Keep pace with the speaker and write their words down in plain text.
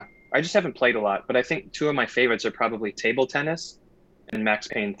I just haven't played a lot, but I think two of my favorites are probably Table Tennis and Max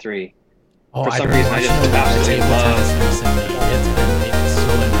Payne 3. Oh, For some reason, I just absolutely love recently. It's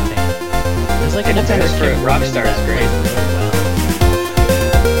so entertaining. There's like Table Tennis for American woman Rockstar that is great. plays really well.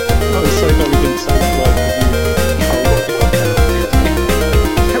 I was so glad we didn't say the word.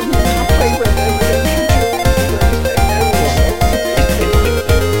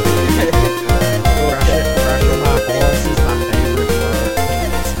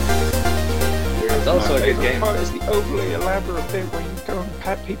 It's also a good game. It's the overly elaborate bit where you go and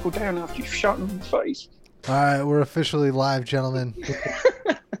pat people down after you've shot them in the face. All right, we're officially live, gentlemen.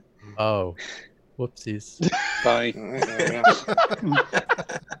 Oh, whoopsies. Bye.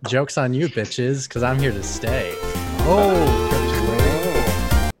 Joke's on you, bitches, because I'm here to stay.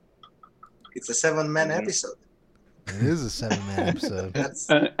 Oh, It's a 7-man episode. it is a 7-man episode. That's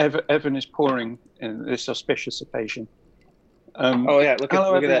Evan is pouring in this auspicious occasion. Oh yeah, look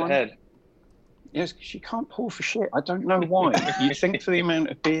Hello, at that everyone. head. Yes, she can't pour for shit. I don't know why. You'd think for the amount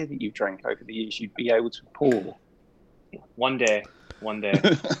of beer that you've drank over the years, you'd be able to pour. One day. Should be able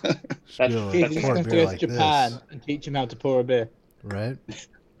to That's- He's pour going to beer go like to Japan this, and teach him how to pour a beer. right?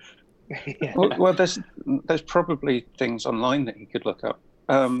 Yeah. Well, there's probably things online that you could look up.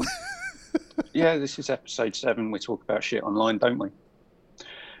 Yeah, this is episode 7. We talk about shit online, don't we?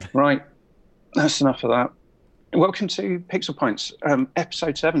 Right. That's enough of that. Welcome to Pixel Pints,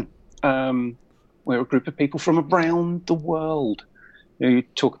 episode 7. We're a group of people from around the world who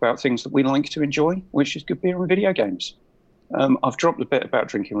talk about things that we like to enjoy, which is good beer and video games. I've dropped a bit about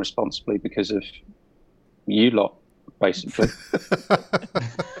drinking responsibly because of you lot, basically.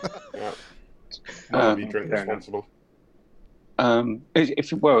 Yeah. None of you drink fair enough. responsible.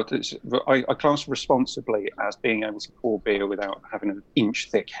 I class responsibly as being able to pour beer without having an inch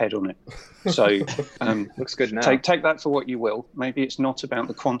thick head on it. So Looks good now. take that for what you will. Maybe it's not about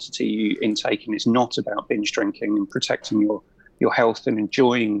the quantity you intake, and it's not about binge drinking and protecting your health and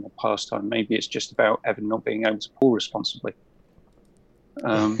enjoying the pastime. Maybe it's just about Evan not being able to pour responsibly.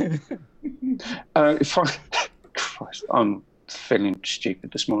 Christ, I'm feeling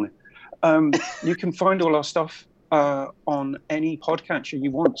stupid this morning. You can find all our stuff on any podcatcher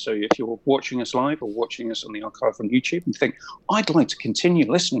you want. So if you're watching us live or watching us on the archive on YouTube and think, I'd like to continue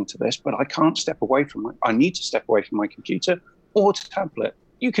listening to this, but I can't step away from I need to step away from my computer or tablet,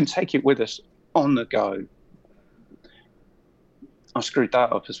 you can take it with us on the go. I screwed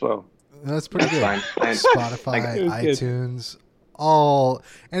that up as well. That's pretty good. Fine. Spotify, It was good. iTunes,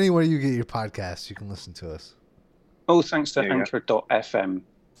 anywhere you get your podcasts, you can listen to us. Oh, thanks to There you Anchor.fm.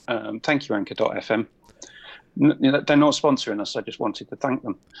 Thank you, Anchor.fm. They're not sponsoring us. I just wanted to thank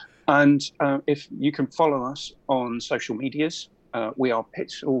them. And if you can follow us on social medias, we are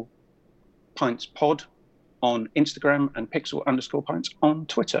Pixel Pints Pod on Instagram and Pixel_Pints on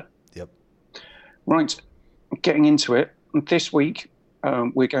Twitter. Yep. Right, getting into it. This week,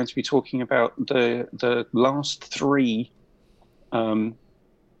 we're going to be talking about the last 3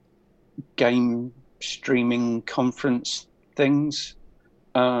 game streaming conference things.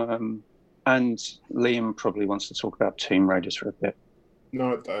 And Liam probably wants to talk about Tomb Raiders for a bit.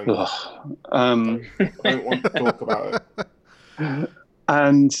 No, I don't. Ugh. I don't want to talk about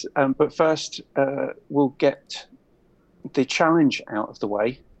it. But first, we'll get the challenge out of the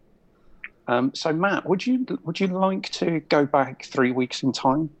way. So, Matt, would you like to go back 3 weeks in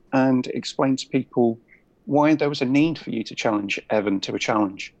time and explain to people why there was a need for you to challenge Evan to a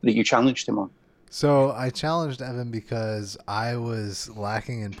challenge that you challenged him on? So I challenged Evan because I was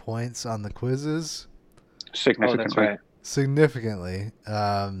lacking in points on the quizzes Oh, Significantly. that's right. significantly.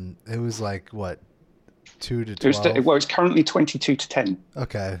 It was like, what, 2 to It was 12? it's currently 22 to 10.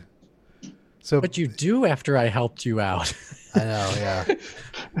 Okay. So What you do after I helped you out? I know, yeah.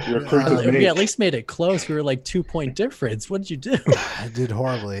 You recruited We me. at least made it close. We were like 2-point difference. What did you do? I did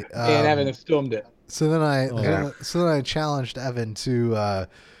horribly. and Evan have stormed it. So then Yeah. I challenged Evan to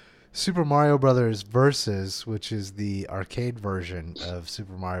Super Mario Brothers Versus, which is the arcade version of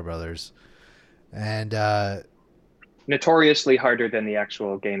Super Mario Brothers, and Notoriously harder than the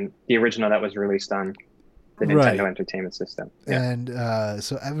actual game, the original that was released on the Nintendo Right. Entertainment System. Yeah. and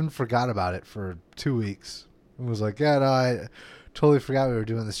so Evan forgot about it for 2 weeks and was like, "Yeah, no, I totally forgot we were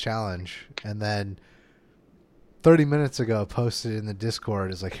doing this challenge." And then 30 minutes ago, posted in the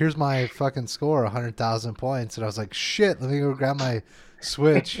Discord is like, "Here's my fucking score, 100,000 points," and I was like, "Shit, let me go grab my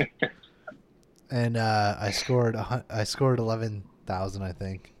Switch." And I scored 11,000, I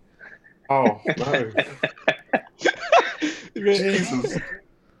think. Oh, no. Jesus.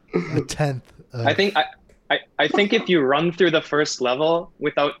 A tenth. Of, I think if you run through the first level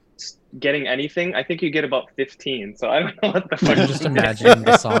without getting anything, I think you get about 15. So I don't know what the fuck. I'm just imagining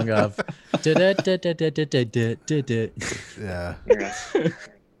the song of. Yeah. Yeah.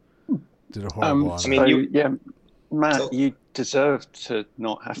 Did a horrible one. So, I mean, yeah, Matt, So- you deserve to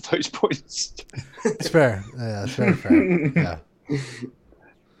not have those points. It's fair. Yeah, it's very fair. Yeah.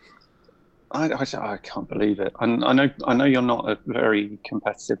 I can't believe it. I know you're not a very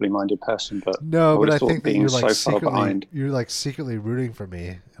competitively minded person, but No, would but I have thought think that being you're like so far behind. you're like secretly rooting for me,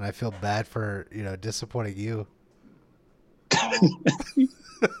 and I feel bad for disappointing you.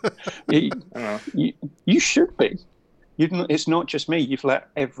 You, I don't know. you should be. It's not just me. You've let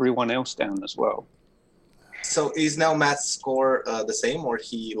everyone else down as well. So is now Matt's score the same, or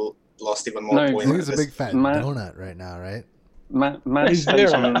he lost even more No, I points? think he's a big fat Matt- donut right now, right? Matt He's stays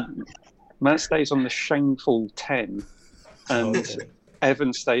zero. on. Matt stays on the shameful 10, and Okay.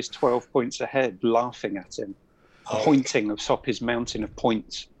 Evan stays 12 points ahead, laughing at him, Oh. pointing atop his mountain of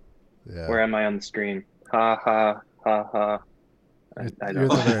points. Yeah. Where am I on the screen? Ha ha ha ha. I You're don't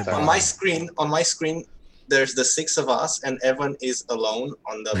the know. very On bottom. my screen, there's the 6 of us, and Evan is alone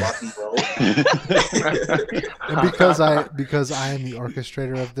on the bottom row. And because I am the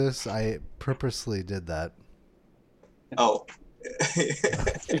orchestrator of this, I purposely did that. Oh.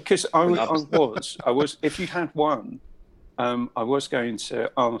 Because I was, if you had won, I was going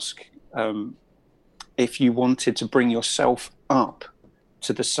to ask if you wanted to bring yourself up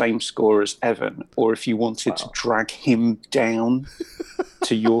to the same score as Evan, or if you wanted to drag him down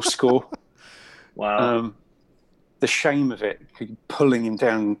to your score. Wow. The shame of it, pulling him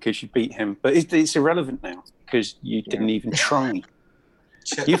down because you beat him. But it's irrelevant now because you didn't even try.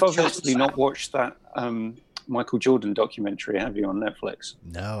 You've obviously not watched that Michael Jordan documentary, have you, on Netflix?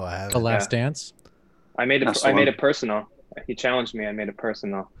 No, I The haven't. Last Dance. I made That's the it one. personal. He challenged me. I made it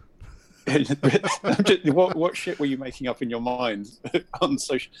personal. what shit were you making up in your mind on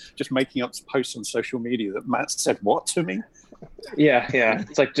social? Just making up posts on social media that Matt said what to me? Yeah.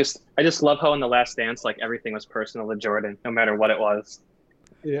 It's like I just love how in The Last Dance, like everything was personal to Jordan, no matter what it was.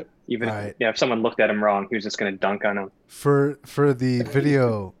 Yep. Even Right. if someone looked at him wrong, he was just gonna dunk on him. For the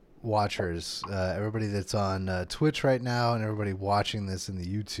video watchers, everybody that's on Twitch right now, and everybody watching this in the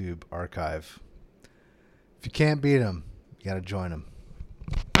YouTube archive, if you can't beat him, you got to join him.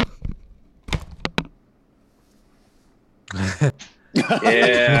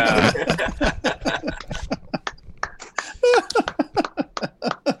 Yeah.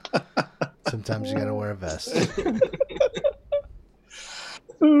 Sometimes you got to wear a vest.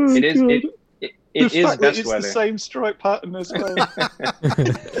 It is. It is best it's weather. the same stripe pattern as well.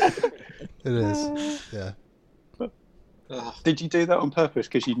 It is. Yeah. Ugh. Did you do that on purpose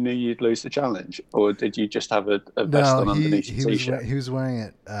because you knew you'd lose the challenge, or did you just have a vest on No, underneath he your was t-shirt? he was wearing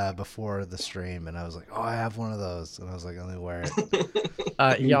it before the stream, and I was like, "Oh, I have one of those," and I was like, "Let me wear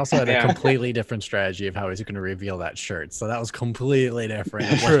it." He also had a Yeah. completely different strategy of how he's going to reveal that shirt. So that was completely different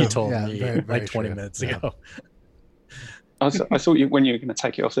than what True. he told Yeah, me very, very like 20 true. minutes Yeah. ago. I thought when you were going to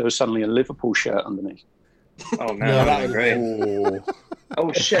take it off, there was suddenly a Liverpool shirt underneath. Oh man, No, that was great. Oh,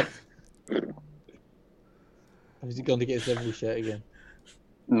 Oh shit. Has he gone to get his every shirt again?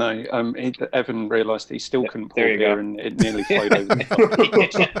 No, Evan realised he still couldn't pour There you beer, go. and it nearly flowed over.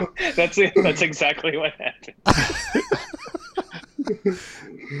 the That's exactly what happened.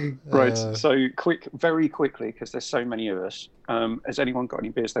 Right, Uh, so very quickly, because there's so many of us, has anyone got any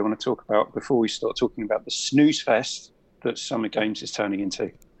beers they want to talk about before we start talking about the snooze fest that Summer Games is turning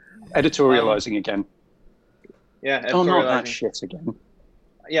into? Editorializing again. Yeah. Oh, not editorializing. that shit again.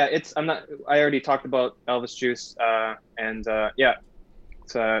 Yeah, I already talked about Elvis Juice, and yeah,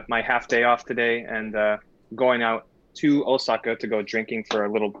 it's my half day off today, and going out to Osaka to go drinking for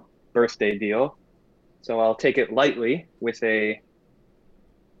a little birthday deal. So I'll take it lightly with a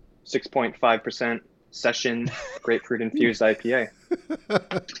 6.5% session grapefruit infused IPA.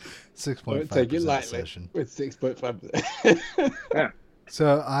 6.5% Take it lightly session. with 6.5%.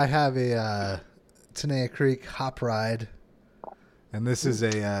 So I have a Tenaya Creek Hop Ride, and this is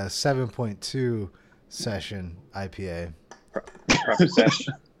a 7.2 session IPA. Proper sesh.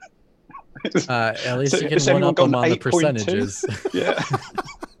 At least So you has can one anyone up them got on an the 8.2? percentages. Yeah.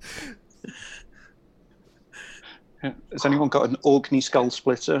 Has anyone got an Orkney Skull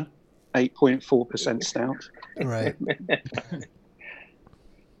Splitter, 8.4% stout? Right.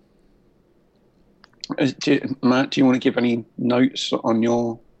 Matt, do you want to give any notes on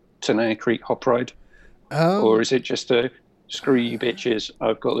your Tenaya Creek hop ride? Or is it just a screw you bitches,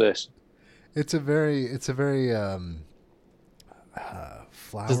 I've got this? It's a very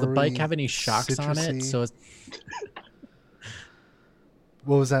flowery. Does the bike have any shocks on it? citrusy- So it's,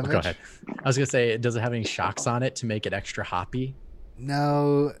 What was that? go Mitch? ahead. I was gonna say, does it have any shocks on it to make it extra hoppy?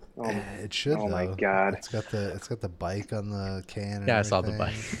 No, Oh, it should. oh my though. God. It's got the bike on the can. And Yeah, I saw the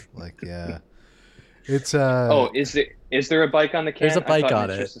everything. bike. Like, yeah, it's Oh, is there a bike on the can? There's a bike I thought on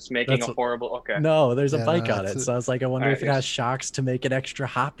Mitch it. was just making That's a horrible. Okay. No, there's a Yeah, bike no, on it's it. a- So I was like, I wonder Alright, if it has shocks to make it extra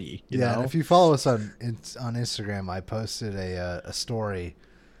hoppy. You yeah. And know? if you follow us on Instagram, I posted a story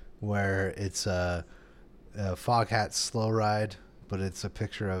where it's a Foghat slow ride, but it's a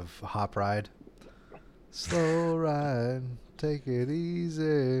picture of Hop Ride. Slow ride, take it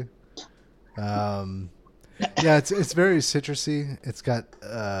easy. Yeah, it's very citrusy. It's got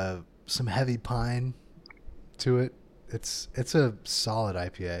some heavy pine to it. It's a solid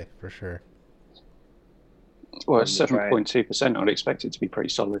IPA for sure. Well, it's That's right. 7.2%. I'd expect it to be pretty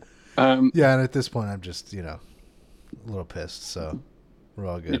solid. Yeah, and at this point, I'm just a little pissed. So we're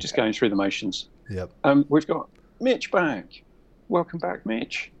all You're good. just going through the motions. Yep. We've got Mitch back. Welcome back,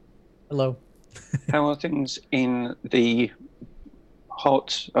 Mitch. Hello. How are things in the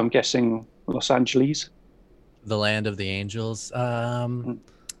hot, I'm guessing, Los Angeles? The land of the angels.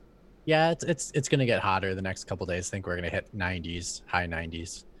 Yeah, it's gonna get hotter the next couple days. I think we're gonna hit 90s, high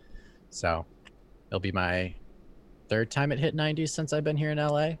 90s. So it'll be my third time it hit 90s since I've been here in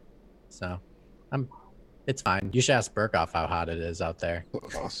LA. So it's fine. You should ask Burkoff how hot it is out there.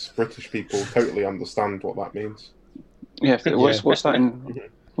 Us British people totally understand what that means. Yeah. What's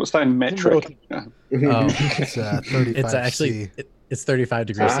that in metric? Oh, It's 35 it's actually C. it's 35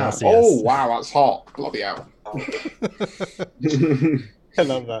 degrees Celsius. Oh wow, that's hot! Bloody hell. I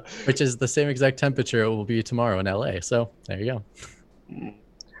love that. Which is the same exact temperature it will be tomorrow in LA. So there you go.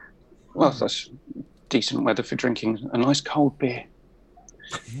 Well, that's decent weather for drinking a nice cold beer.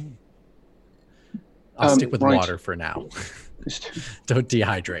 I'll stick with right. water for now. Don't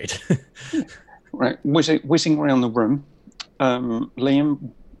dehydrate. Right, whizzing around the room.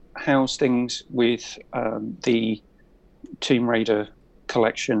 Liam, how's things with the Tomb Raider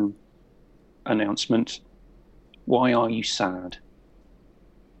collection announcement? Why are you sad?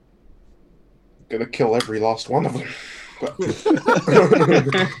 Gonna kill every last one of them.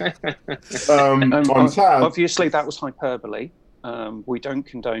 I'm sad. Obviously, that was hyperbole. We don't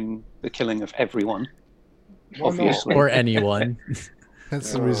condone the killing of everyone. Why not? Obviously. Or anyone.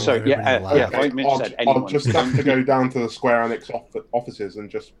 That's the So, reason. So, everybody yeah, laughed. like Mitch said, I'll anyone. just have to go down to the Square Enix offices and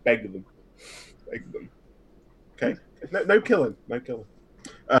just beg them. Okay, no killing.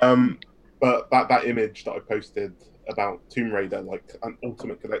 But that image that I posted about Tomb Raider, like an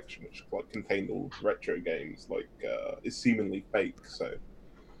Ultimate Collection, which like contained all retro games, like is seemingly fake. So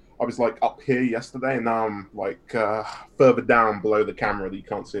I was like up here yesterday, and now I'm like further down below the camera that you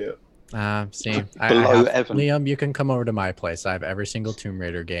can't see it. See, Below Evan. Liam, you can come over to my place. I have every single Tomb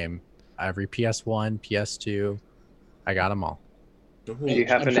Raider game, every PS1, PS2. I got them all. Do you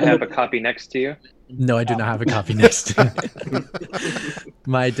happen to have a copy next to you? No, I do not have a copy next to me.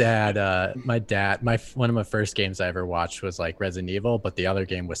 my dad, one of my first games I ever watched was like Resident Evil, but the other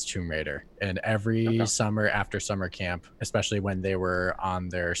game was Tomb Raider. And every summer after summer camp, especially when they were on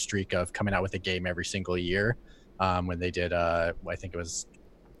their streak of coming out with a game every single year, when they did, I think it was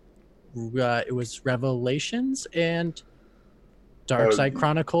Revelations and Dark Side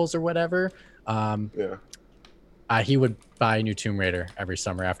Chronicles or whatever. Yeah. He would buy a new Tomb Raider every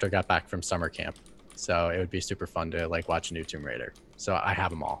summer after I got back from summer camp. So it would be super fun to like watch a new Tomb Raider. So I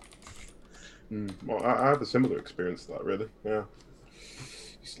have them all. Well, I have a similar experience to that, really. Yeah.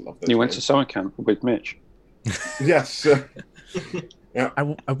 Just love those You went to games. summer camp with Mitch. Yes.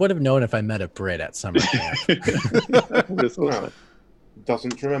 I would have known if I met a Brit at summer camp. No,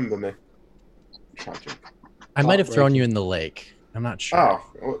 doesn't remember me. Tragic. I might have thrown you in the lake. I'm not sure.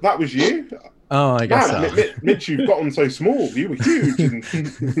 Oh, that was you? Oh, I guess Man, so. Mitch, you've gotten so small. You were huge.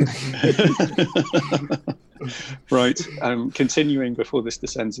 Right. Continuing before this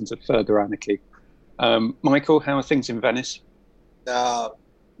descends into further anarchy. Michael, how are things in Venice?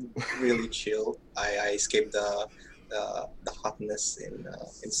 Really chill. I escaped the hotness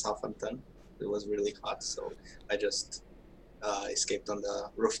in Southampton. It was really hot, so I just escaped on the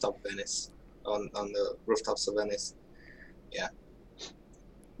rooftop Venice, on the rooftops of Venice. Yeah.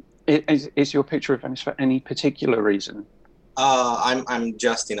 Is your picture of Venice for any particular reason? I'm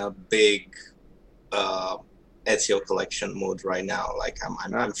just in a big Ezio collection mood right now. Like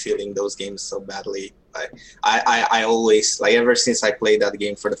I'm feeling those games so badly. I always, like, ever since I played that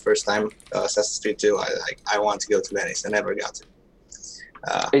game for the first time, Assassin's Creed 2, I want to go to Venice. I never got to.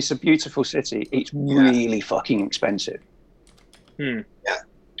 It's a beautiful city. It's really fucking expensive. Yeah. Yeah.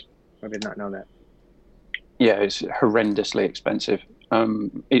 I did not know that. Yeah, it's horrendously expensive.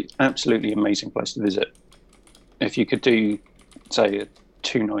 It's absolutely amazing place to visit. If you could do, say, a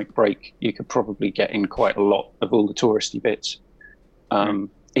 2-night break, you could probably get in quite a lot of all the touristy bits.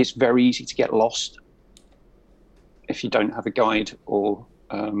 It's very easy to get lost if you don't have a guide or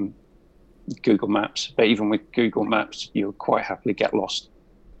Google Maps. But even with Google Maps, you'll quite happily get lost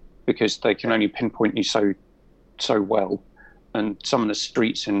because they can only pinpoint you so well. And some of the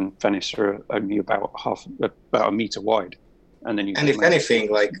streets in Venice are only about a meter wide. And then if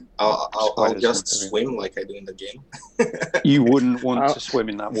anything, like I'll just swim like I do in the game. You wouldn't want to swim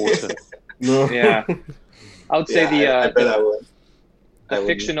in that water. No. Yeah, I would say I bet I would. the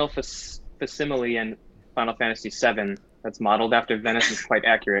fictional facsimile in Final Fantasy VII that's modeled after Venice is quite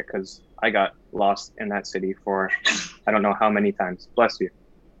accurate because I got lost in that city for I don't know how many times. Bless you.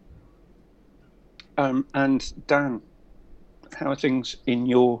 And Dan, how are things in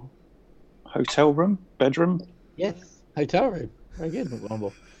your hotel room, bedroom? Yes, hotel room. Very good,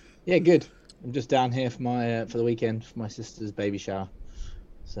 McWomble. Yeah, good. I'm just down here for my for the weekend for my sister's baby shower.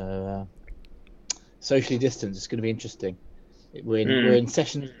 So socially distanced. It's going to be interesting. We're in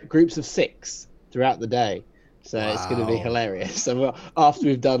session groups of 6 throughout the day, so it's going to be hilarious. So after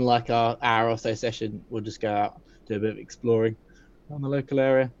we've done like our hour or so session, we'll just go out, do a bit of exploring on the local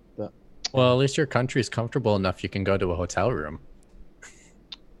area. But Well, at least your country's comfortable enough you can go to a hotel room.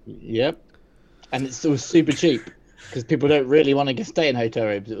 yep, and it's still super cheap because people don't really want to stay in hotel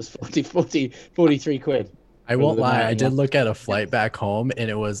rooms. It was 43 quid. I won't lie, I did look at a flight back home, and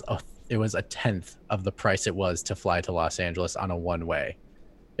it was a tenth of the price it was to fly to Los Angeles on a one-way.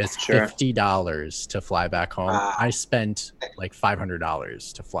 It's $50 to fly back home. I spent like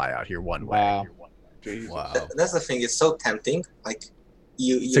 $500 to fly out here one way. Wow. Wow. That's the thing. It's so tempting. Like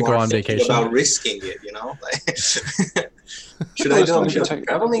you To go are on thinking vacation. about risking it. You know, like should I go? Should I be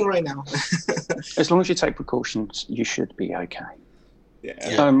traveling right now? As long as you take precautions, you should be okay.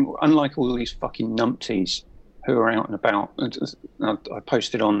 Yeah. Unlike all these fucking numpties who are out and about, I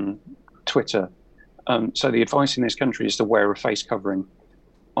posted on Twitter. So the advice in this country is to wear a face covering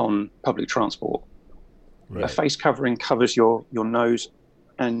on public transport. Right. A face covering covers your nose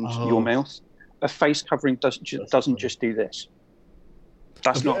and your mouth. A face covering doesn't just do this.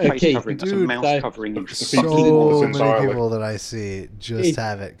 That's not a face covering. That's a mouth covering. So many entirely. people that I see just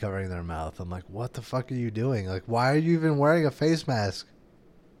have it covering their mouth. I'm like, what the fuck are you doing? Like, why are you even wearing a face mask?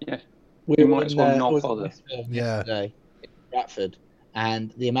 Yeah. We might as well not bother. Yesterday in Bradford,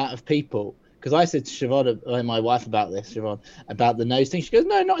 and the amount of people. Because I said to Siobhan, my wife, about this, Siobhan, about the nose thing. She goes,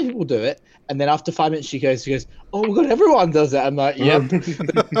 "No, not people do it." And then after 5 minutes, she goes, "Oh my god, everyone does it." I'm like, "Yep."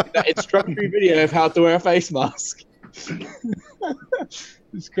 That instructory video of how to wear a face mask.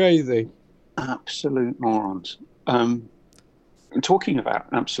 It's crazy. Absolute morons. Talking about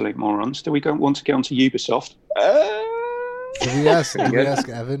absolute morons, do we want to get onto Ubisoft? Did we ask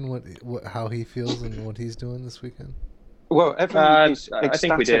Evan how he feels and what he's doing this weekend? Well, Evan is I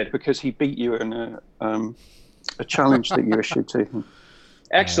think we did. because he beat you in a challenge that you issued to him.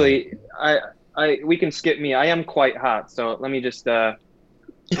 Actually, we can skip me. I am quite hot, so let me just. Well,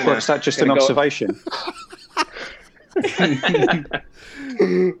 is that just an observation?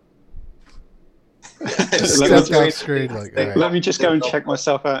 Just stepped off screen. Like, all right. Let me just go and check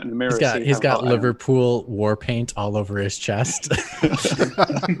myself out in the mirror. He's got Liverpool war paint all over his chest.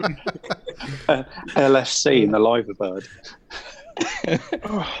 LFC in the liver bird.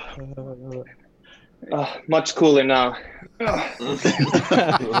 Much cooler now.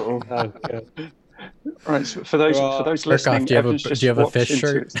 Right, so for those listening, do you have a fish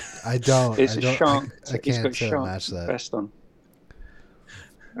shirt? I don't. It's a shark. I can't He's got match that. vest on.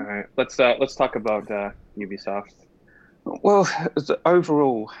 All right, let's talk about Ubisoft. Well,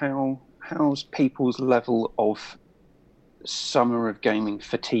 overall, how's people's level of summer of gaming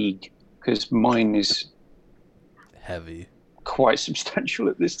fatigue? Because mine is Heavy. quite substantial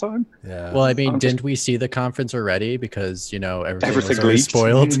at this time. Yeah. Well, I mean, didn't we see the conference already? Because, everything was Everything already leaked.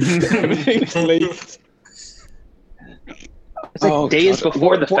 spoiled. Everything's leaked. It's like days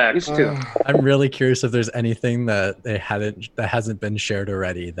before the fact too. I'm really curious if there's anything that hasn't been shared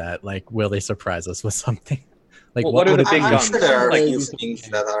already that, like, will they surprise us with something? Like, Well, what are the big I'm guns? sure there are a Like, few things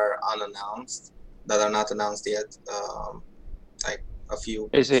that are unannounced, that are not announced yet. Like a few.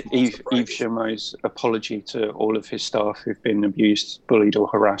 Is it small Yves surprises. Chameau's apology to all of his staff who've been abused, bullied, or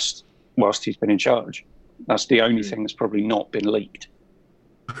harassed whilst he's been in charge? That's the only thing that's probably not been leaked.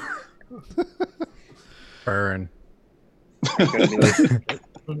 Burn. Go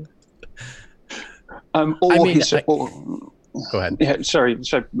ahead. Yeah, sorry.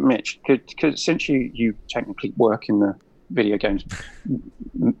 So, Mitch, because since you technically work in the video games,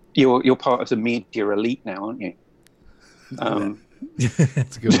 you're part of the media elite now, aren't you?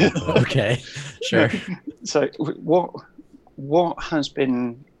 That's a good one. Okay, sure. So, what has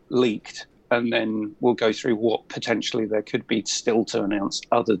been leaked and then we'll go through what potentially there could be still to announce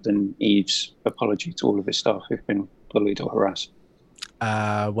other than Eve's apology to all of his staff who've been bullied or harassed.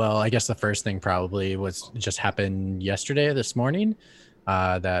 Well, I guess the first thing probably was just happened yesterday or this morning,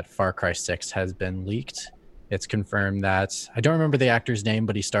 that Far Cry 6 has been leaked. It's confirmed that I don't remember the actor's name,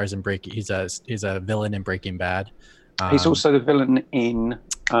 but he stars in he's a villain in Breaking Bad. He's also the villain in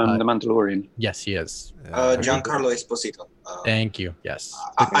The Mandalorian. Yes, he is. Giancarlo Esposito. Thank you. Yes.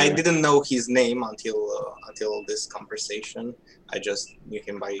 I didn't know his name until this conversation. I just knew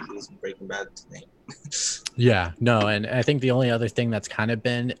him by his Breaking Bad name. Yeah, no, and I think the only other thing that's kind of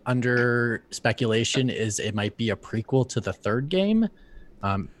been under speculation is it might be a prequel to the third game,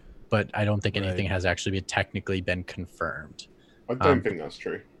 but I don't think anything has actually technically been confirmed. I don't think that's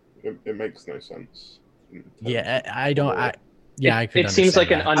true. It makes no sense. Yeah, I don't. I could. It seems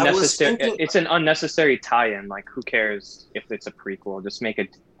like understand an that. unnecessary. thinking- It's an unnecessary tie-in. Like, who cares if it's a prequel? Just make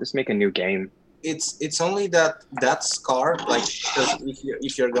a new game. It's only that scar, like, because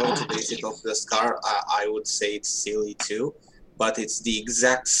if you're going to base it off the scar, I would say it's silly too, but it's the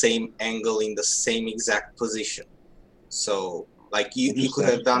exact same angle in the same exact position. So like you could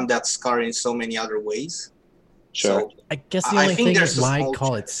have done that scar in so many other ways. Sure. So I guess the I only think thing there's is a why small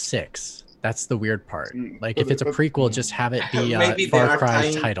call it chance. 6. That's the weird part. Like, But- if it's a but- prequel, just have it be Maybe they Far are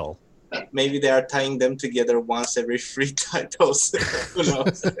Cry's tying- title. maybe they are tying them together once every 3 titles. Who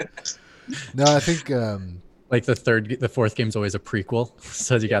knows? No, I think Like the fourth game's always a prequel.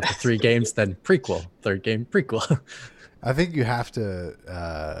 So you got the 3 games, then prequel, third game, prequel. I think you have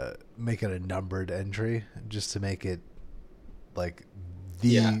to make it a numbered entry just to make it like the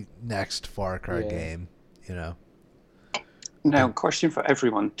Yeah. next Far Cry Yeah. game. You know. Now, question for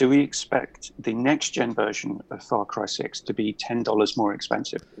everyone: do we expect the next-gen version of Far Cry 6 to be $10 more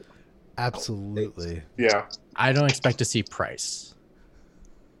expensive? Absolutely. Yeah, I don't expect to see price.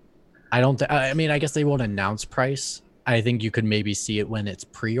 I mean, I guess they won't announce price. I think you could maybe see it when it's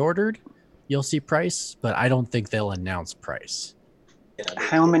pre-ordered. You'll see price, but I don't think they'll announce price.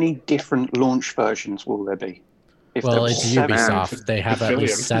 How many different launch versions will there be? If there Well, were it's 7 Ubisoft. They have at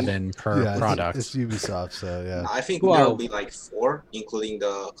least 7 per Yeah, product. It's Ubisoft, so yeah. I think Well- there will be like 4, including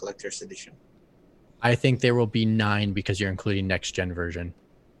the collector's edition. I think there will be 9 because you're including next gen version.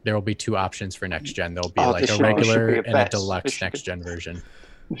 There will be 2 options for next gen. There'll be Oh, like this a should be regular a and a bet. deluxe This should next be- gen version.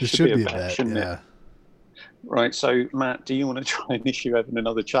 It should be a bet, bet. shouldn't it? Yeah. Right, so Matt, do you want to try and issue Evan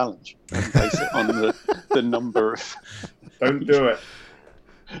another challenge and base it on the number of... don't do it.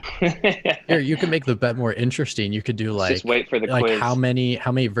 Here, you can make the bet more interesting. You could do like Just wait for the like quiz. how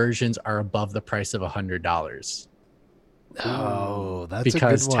many versions are above the price of $100? Oh, that's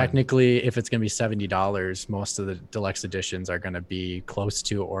Because a good one. technically, if it's going to be $70, most of the deluxe editions are going to be close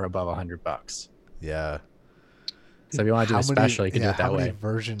to or above $100. Yeah. So if you want to do How a special, you can do it that how way. many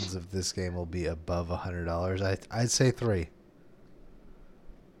versions of this game will be above $100? I'd say 3.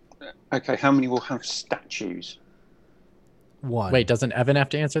 Okay, how many will have statues? 1. Wait, doesn't Evan have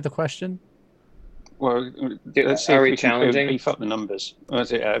to answer the question? Well, Yeah, let's see are if we we can challenging? beef up the numbers. Oh,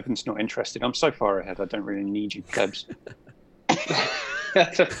 is it, Evan's not interested. I'm so far ahead, I don't really need you, plebs.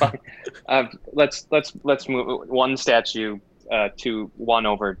 That's a fun. Let's move 1 statue to 1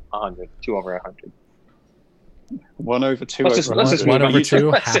 over 100, 2 over 100. 1 over 2 Let's over just- let's just 100. 1 over move 2,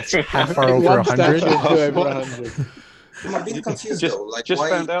 Let's just move half on. far over One statue 100. of 2 over 100. I'm a bit confused Just, though. Like, just why,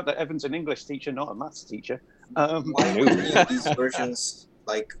 found out that Evan's an English teacher, not a maths teacher. why would any of these versions,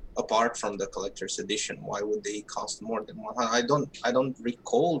 like apart from the collector's edition, why would they cost more than 100? I don't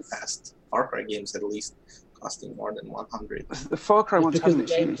recall past Far Cry games at least costing more than 100. The Far Cry ones Because haven't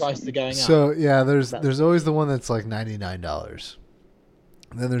the game issued. prices are going up. So yeah, there's That's- always the one that's like $99.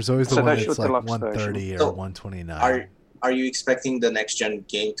 And then there's always the So one that's that's your like deluxe 130 or So, 129. Are you expecting the next gen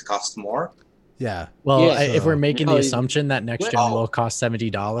game to cost more? Yeah. Well, Yeah, if we're making the Oh, assumption that next gen Oh. will cost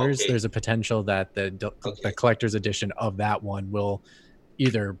 $70, Okay. there's a potential that the Okay. collector's edition of that one will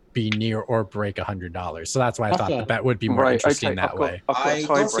either be near or break $100. So that's why I thought Okay. the bet would be more Right, interesting okay, that way. I've got I a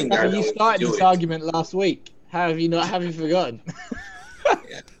don't think tiebreaker. they're You going to started do this it. argument last week. How have you not? Have you forgotten?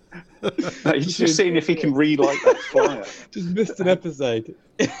 No, he's just seeing if he can relight that flyer. Just missed an episode.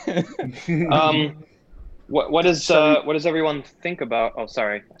 What does everyone think about? Oh,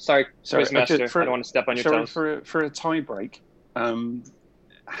 sorry, Sorry, Quizmaster. just for- I don't want to step on your Sorry, toes. for a tie break,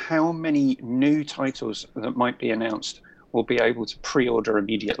 how many new titles that might be announced will be able to pre-order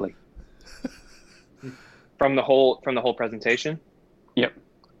immediately? From the whole presentation. Yep.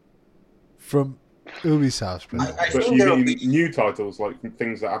 From Ubisoft's I present. But think you there will mean be. new titles, like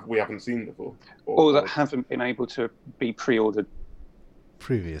things that we haven't seen before? Or that haven't been able to be pre-ordered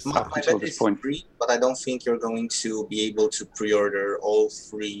previously. My Until bet this is point. 3, but I don't think you're going to be able to pre-order all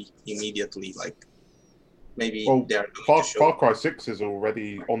 3 immediately. Like maybe Well, they're going Far, to show. Far Cry 6 is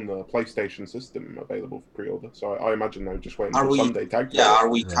already on the PlayStation system available for pre-order, so I imagine they're just waiting Are for we- Sunday tag. Yeah, are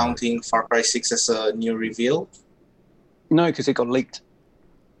we Right. counting Far Cry 6 as a new reveal? No, because it got leaked.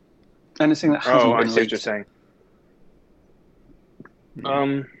 Anything that hasn't Oh, I been see what leaked. you're saying.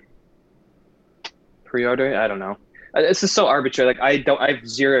 Pre-order? I don't know. This is so arbitrary. Like I have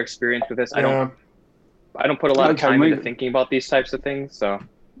zero experience with this. I don't put a lot of Okay, time into move- thinking about these types of things. So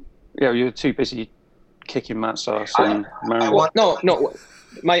Yeah, you're too busy kicking Matt's ass I- and I Mario. want- no.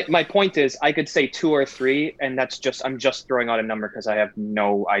 My point is, I could say 2 or 3, and I'm just throwing out a number because I have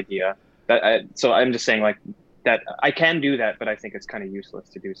no idea. So I'm just saying like that I can do that, but I think it's kind of useless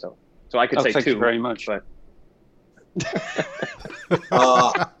to do so. So I could Oh, say thank 2 you very much. but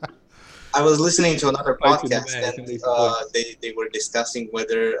I was listening to another Open the podcast, bag, and leave the they were discussing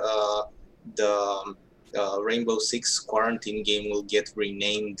whether the Rainbow Six Quarantine game will get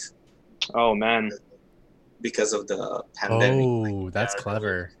renamed oh man, because of the pandemic. Oh, that's Yeah.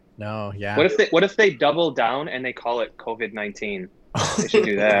 clever. No, yeah. what if they double down and they call it COVID-19? They should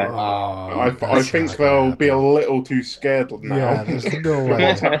do that. Oh, I that's think not they'll gonna be a happen. little too scared now. Yeah, there's no way.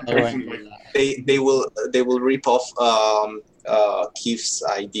 What's happened They won't recently. do that. They will rip off Keith's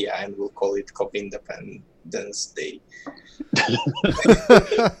idea and will call it Cop Independence Day.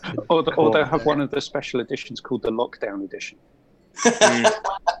 Or they'll have one of the special editions called the Lockdown Edition.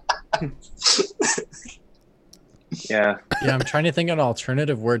 Yeah. Yeah, I'm trying to think of an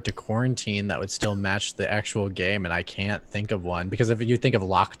alternative word to quarantine that would still match the actual game, and I can't think of one because if you think of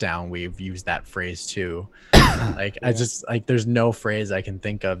lockdown, we've used that phrase too. Like I just like there's no phrase I can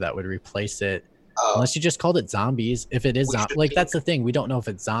think of that would replace it unless you just called it zombies. If it is We should like think- that's the thing, we don't know if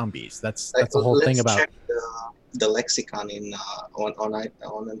it's zombies. That's Like, the whole thing let's about check the lexicon in on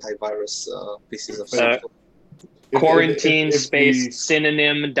antivirus pieces of Uh, software. Quarantine if space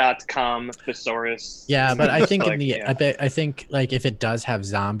synonym.com thesaurus. yeah, but I think Like, in the yeah. I think like if it does have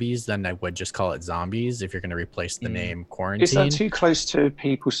zombies, then I would just call it zombies if you're going to replace the name Is quarantine. that too close to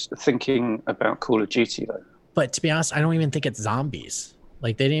people thinking about Call of Duty, though? But to be honest, I don't even think it's zombies.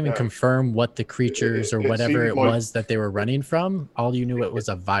 Like they didn't even Yeah. confirm what the creatures or it whatever seemed it like- was that they were running from. All you knew it was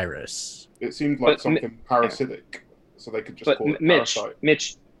a virus. It seemed like But something parasitic, so they could just But call it Mitch, parasite.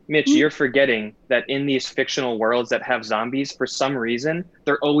 Mitch, you're forgetting that in these fictional worlds that have zombies, for some reason,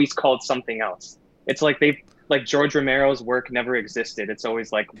 they're always called something else. It's like George Romero's work never existed. It's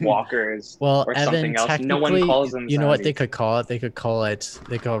always like walkers Well, or Evan, something else. No technically, one calls them you know what they zombies. could call it? They could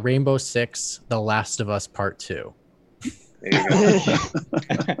call Rainbow Six: The Last of Us Part 2. There you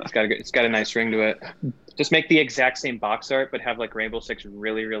go. It's got a nice ring to it. Just make the exact same box art, but have like Rainbow Six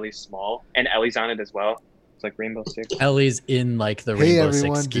really, really small, and Ellie's on it as well. It's like Rainbow Six. Ellie's in like the Hey Rainbow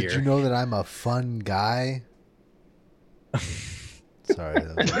everyone, Six did gear. you know that I'm a fun guy? Sorry.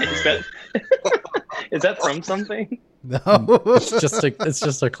 That was Is horrible. Is that from something? No. it's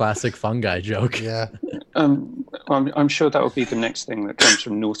just a classic fungi joke. Yeah. I'm sure that will be the next thing that comes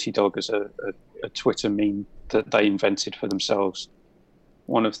from Naughty Dog as a Twitter meme that they invented for themselves.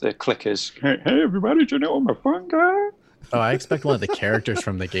 One of the clickers. Hey everybody, do you know I'm a fun guy? Oh, I expect one of the characters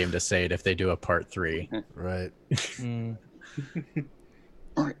from the game to say it if they do a part 3. Right. Mm.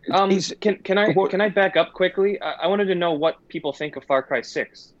 Is- Can I what- can I back up quickly? I wanted to know what people think of Far Cry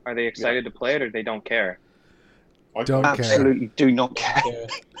 6. Are they excited to play it or they don't care? Don't care. absolutely do not care. Yeah.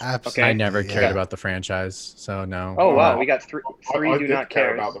 Absolutely. I never cared yeah. about the franchise, so no. Oh wow, Oh, we got three I do did not care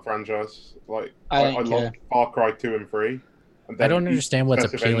care. about the franchise. Like I I don't love care. Far Cry 2 and 3. And I then don't understand what's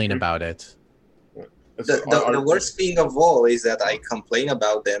Excessive appealing entry. about it. The worst thing of all is that I complain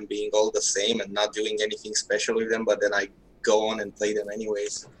about them being all the same and not doing anything special with them, but then I go on and play them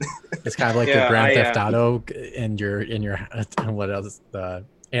anyways. It's kind of like Yeah, the Grand I, Theft Auto and your what else, the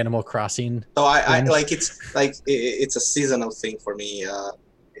Animal Crossing. So I Cringe. like it's a seasonal thing for me.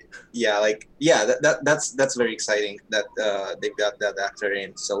 That's very exciting that they've got that actor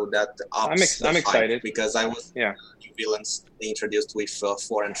in. So that ups the I'm hype, excited. because I was Yeah. new villains they introduced with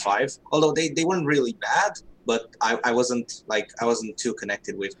 4 and 5. Although they weren't really bad, but I wasn't too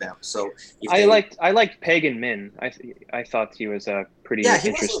connected with them. So if I they- liked Peg and Min. I thought he was a pretty he was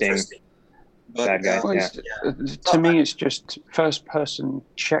interesting. But, bad guy. Well, to me, it's just first-person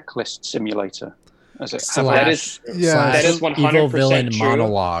checklist simulator. As it That is- Yeah. That is evil 100% villain true.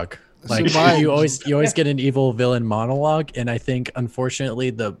 monologue. Like So my- you always get an evil villain monologue, and I think unfortunately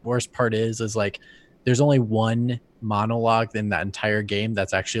the worst part is like there's only one monologue in that entire game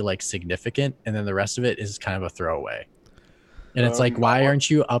that's actually like significant, and then the rest of it is kind of a throwaway. And it's like, why aren't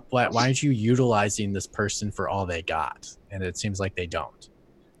you utilizing this person for all they got? And it seems like they don't.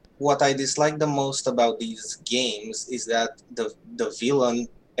 what I dislike the most about these games is that the villain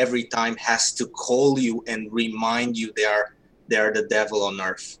every time has to call you and remind you they're the devil on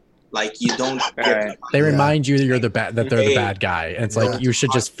earth. Like you don't Right. They Yeah. remind you you're that they're the Hey, bad guy. And it's Yeah. like you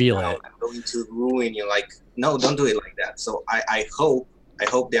should just feel it. I'm going to ruin you. Like, no, don't do it like that. So I hope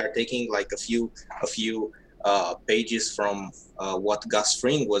they are taking like a few pages from what Gus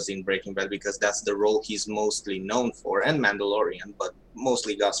Fring was in Breaking Bad, because that's the role he's mostly known for, and Mandalorian, but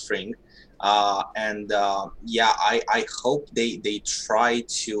mostly Gus Fring. I hope they try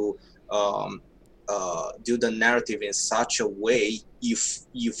to do the narrative in such a way you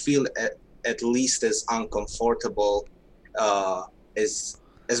feel at least as uncomfortable as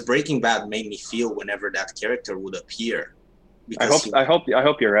Breaking Bad made me feel whenever that character would appear. I hope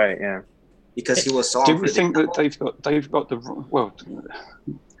you're right. Yeah. Because he was so Do we think that unpredictable. they've got the well,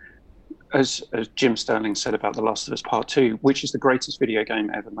 as Jim Sterling said about The Last of Us Part 2, which is the greatest video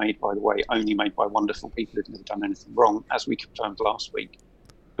game ever made, by the way, only made by wonderful people who've never done anything wrong, as we confirmed last week.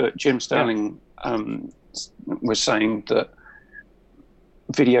 But Jim Sterling was saying that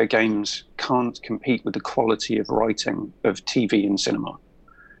video games can't compete with the quality of writing of TV and cinema.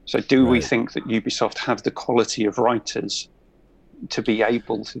 So do we think that Ubisoft have the quality of writers to be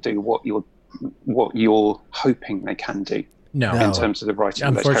able to do what you're hoping they can do? No. In terms of the writing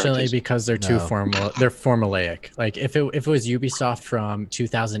of those Unfortunately, characters? because they're too formal, they're formulaic. Like if it was Ubisoft from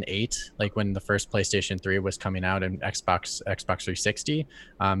 2008, like when the first PlayStation 3 was coming out and Xbox 360,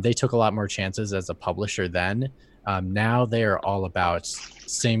 they took a lot more chances as a publisher then. Now they are all about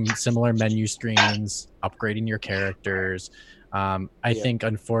similar menu screens, upgrading your characters. I think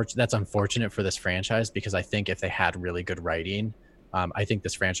that's unfortunate for this franchise, because I think if they had really good writing, I think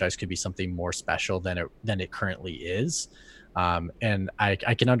this franchise could be something more special than it currently is. And I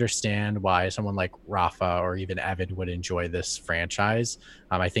can understand why someone like Rafa or even Evan would enjoy this franchise.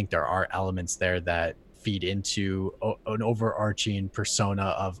 I think there are elements there that feed into an overarching persona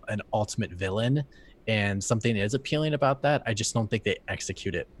of an ultimate villain, and something is appealing about that. I just don't think they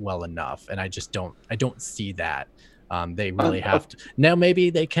execute it well enough, and I don't see that. They really have to. Now maybe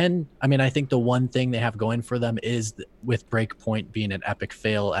they can. I mean, I think the one thing they have going for them is with Breakpoint being an epic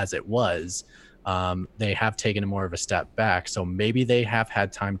fail as it was, they have taken more of a step back. So maybe they have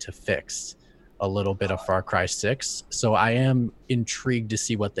had time to fix a little bit of Far Cry 6. So I am intrigued to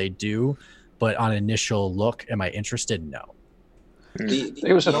see what they do. But on initial look, am I interested? No.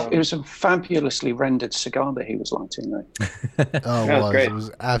 It was a fabulously rendered cigar that he was lighting, though. Oh, Yeah, it was great. It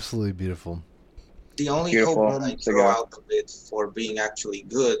was absolutely beautiful. The only Beautiful hope that I throw cigar. out of it for being actually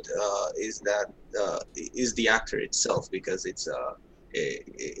good is the actor itself, because he's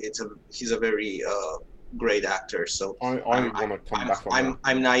a very great actor. So I want to come back on that.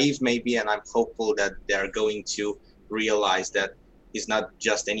 I'm naive maybe, and I'm hopeful that they're going to realize that he's not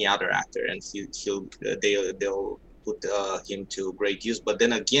just any other actor, and they'll put him to great use. But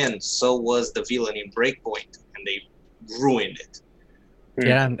then again, so was the villain in Breakpoint, and they ruined it.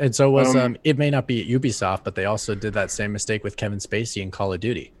 Yeah, and so was it may not be at Ubisoft, but they also did that same mistake with Kevin Spacey in Call of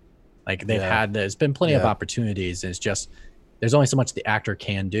Duty. Like there's been plenty of opportunities, and it's just there's only so much the actor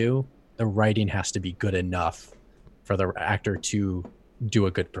can do. The writing has to be good enough for the actor to do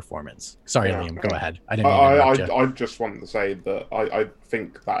a good performance. Sorry, Liam, go ahead. I didn't mean to interrupt you. I just wanted to say that I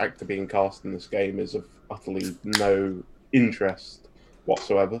think that actor being cast in this game is of utterly no interest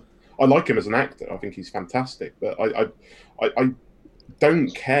whatsoever. I like him as an actor. I think he's fantastic, but I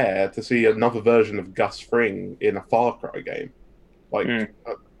don't care to see another version of Gus Fring in a Far Cry game. Like,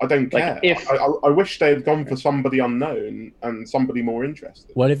 I don't care. I wish they had gone for somebody unknown and somebody more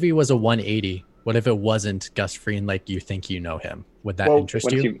interested. What if he was a 180? What if it wasn't Gus Fring like you think you know him? Would that interest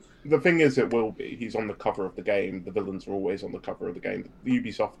you? The thing is, it will be. He's on the cover of the game. The villains are always on the cover of the game. The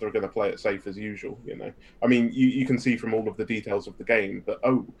Ubisoft are going to play it safe as usual, you know. I mean, you can see from all of the details of the game that,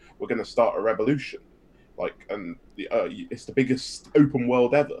 we're going to start a revolution. Like, and it's the biggest open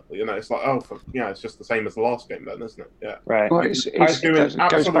world ever. You know, it's like, it's just the same as the last game then, isn't it? Yeah. Right. Well, it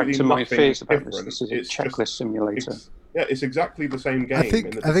goes back to my fears about this. This is a checklist simulator. It's exactly the same game. I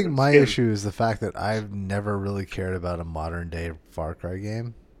think my issue is the fact that I've never really cared about a modern day Far Cry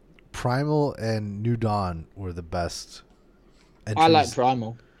game. Primal and New Dawn were the best entries. I like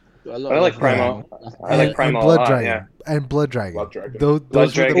Primal. I like Primal. I like Primal Blood a lot, Dragon. yeah. And Blood Dragon. Those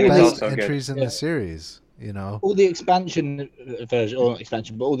Those were Dragon the is best also good. entries in the series. You know, all the expansion version, or not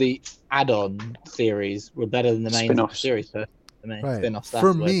expansion, but all the add-on series were better than the main Spin-offs. series. right? Spin-offs,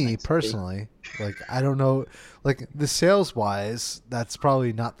 For me personally, like I don't know, like the sales wise, that's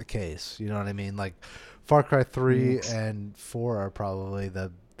probably not the case. You know what I mean? Like Far Cry 3 and 4 are probably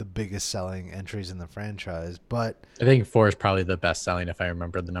the the biggest selling entries in the franchise. But I think 4 is probably the best selling if I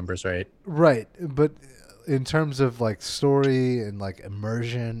remember the numbers right. right, but in terms of like story and like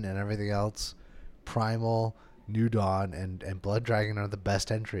immersion and everything else, Primal, New Dawn, and Blood Dragon are the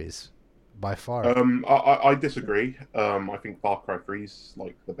best entries by far. I disagree. I think Far Cry 3 is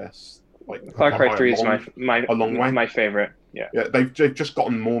like the best. Like Far Cry 3 is a long way. my favorite. Yeah. Yeah, they've just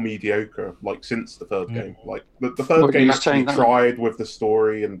gotten more mediocre like since the third game. Like the third game you're actually saying that- tried with the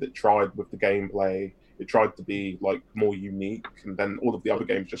story and it tried with the gameplay. It tried to be like more unique, and then all of the other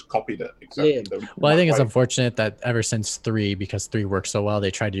games just copied it. Except Yeah. Well, I think it's unfortunate that ever since 3, because 3 worked so well,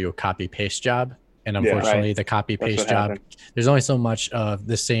 they tried to do a copy paste job, and unfortunately, Right. the copy That's paste what job, happened. there's only so much of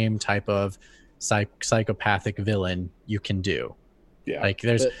the same type of psychopathic villain you can do. Yeah. Like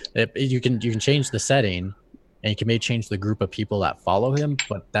you can change the setting, and you can maybe change the group of people that follow him,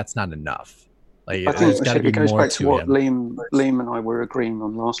 but that's not enough. Like I think there's got to be it goes more back to what him. Liam and I were agreeing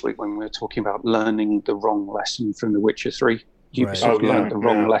on last week when we were talking about learning the wrong lesson from The Witcher 3. Ubisoft Oh, yeah, learned the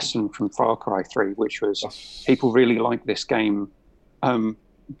wrong yeah. lesson from Far Cry 3, which was That's- people really liked this game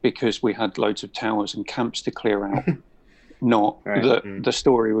because we had loads of towers and camps to clear out. Not Right. that the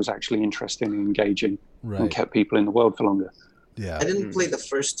story was actually interesting and engaging and Right. kept people in the world for longer. Yeah. I didn't play the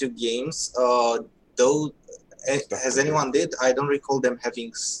first 2 games. Though, has anyone did? I don't recall them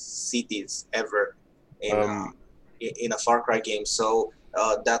having cities ever in a Far Cry game. So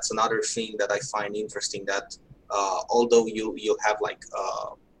that's another thing that I find interesting. That although you have like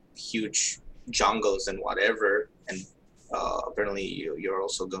huge jungles and whatever, and apparently you're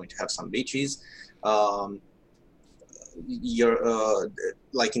also going to have some beaches. You're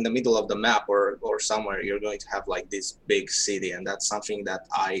like in the middle of the map or somewhere, you're going to have like this big city, and that's something that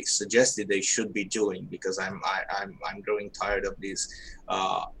I suggested they should be doing, because I'm growing tired of this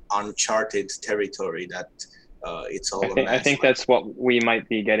uncharted territory that it's all a mess. I think that's what we might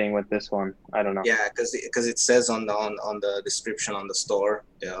be getting with this one. I don't know. Yeah, because it says on the description on the store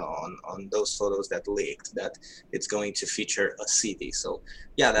on those photos that leaked that it's going to feature a city. So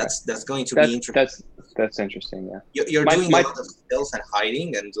yeah, that's going to be interesting. That's interesting. Yeah. You're doing a lot of stealth and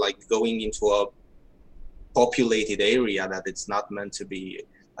hiding and like going into a populated area that it's not meant to be.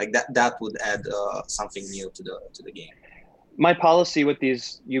 Like that would add something new to the game. My policy with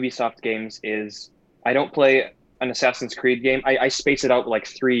these Ubisoft games is I don't play an Assassin's Creed game. I space it out like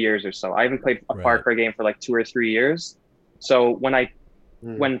 3 years or so. I haven't played a Far Cry game for like 2 or 3 years. So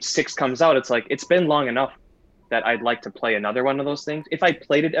when 6 comes out, it's like it's been long enough that I'd like to play another one of those things. If I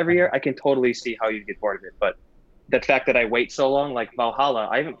played it every year, I can totally see how you'd get bored of it. But the fact that I wait so long, like Valhalla,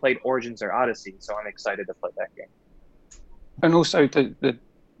 I haven't played Origins or Odyssey, so I'm excited to play that game. And also the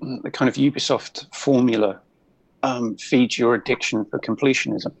kind of Ubisoft formula feeds your addiction for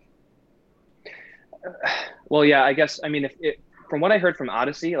completionism. Well, yeah, I guess. I mean, from what I heard from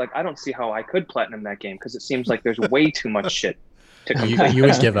Odyssey, like I don't see how I could platinum that game because it seems like there's way too much shit to complete. You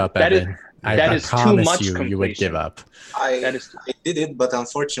would give up, That is- Evan. that I is too promise much you would completion. give up. That is. I did it, but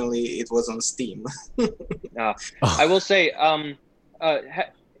unfortunately it was on Steam. I will say,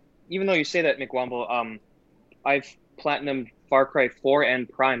 even though you say that, McWomble, I've platinumed Far Cry 4 and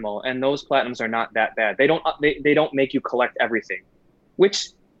Primal, and those platinums are not that bad. They don't make you collect everything, which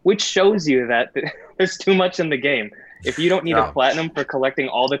shows you that there's too much in the game. If you don't need a platinum for collecting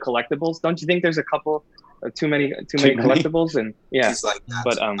all the collectibles, don't you think there's a couple too many collectibles? And yeah, It's like that.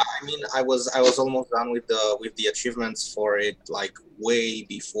 but I mean, I was almost done with the achievements for it, like way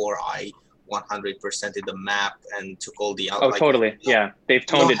before I 100%ed the map and took all the out. oh, totally, yeah, they've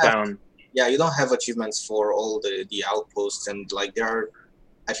toned it down. Yeah, you don't have achievements for all the outposts, and like there are,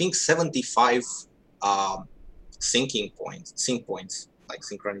 I think 75 sync points, like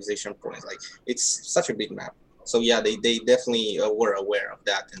synchronization points. Like it's such a big map. So yeah, they definitely were aware of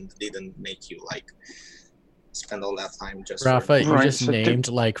that and didn't make you like spend all that time just. Rafa, you Right, just so named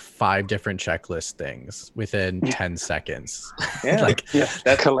like 5 different checklist things within 10 seconds. Yeah, Like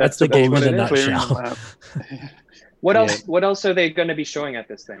that's the game in a what it is. nutshell. What else? What else are they going to be showing at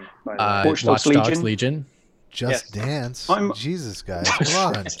this thing? by the way? Watch Watch Dogs Dogs Legion? Legion. Just Yes. Dance. I'm- Jesus, guys,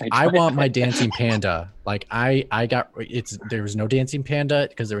 come on. I want my dancing panda. Like I got there was no dancing panda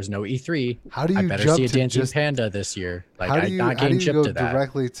because there was no E3. How do I you better jump see a to dancing just? panda this year. Like How do I'm you, not how do getting you chipped go to that.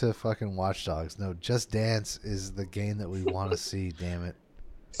 directly to fucking Watch Dogs? No, Just Dance is the game that we want to see. Damn it.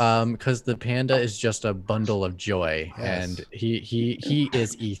 Because the panda is just a bundle of joy, Yes. and he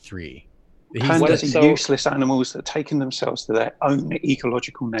is E3. He's Pandas What are is so- useless animals that have taken themselves to their own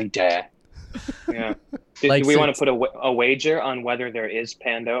ecological nadir. Yeah. Do Like, we so- want to put a wager on whether there is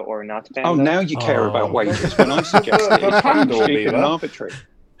panda or not panda? Oh, now you care Oh. about wages when I suggested it. The panda It's will be stupid and there. arbitrary.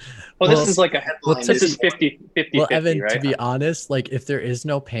 Well, Well, this is like a headline this is is 50 well, 50, Evan, right? to be honest, like if there is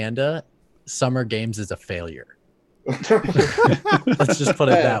no panda, Summer Games is a failure. Let's just put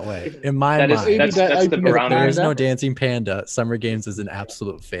it Yeah. that way. In my That is mind, that's Maybe the they open with a barometer. there is no panda. dancing panda. Summer Games is an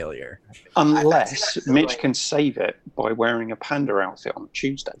absolute failure. Unless I feel Mitch like- can save it by wearing a panda outfit on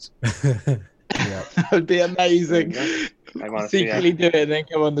Tuesdays. Yeah. That would be amazing. I want to see that. Secretly do it and then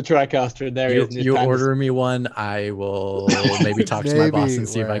go on the TriCaster and there he You, is. in his you pandas. order me one, I will maybe talk to my boss and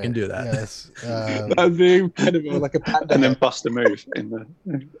see if I can do that. Yes. That would be incredible, like a panda. And then head, bust a move in the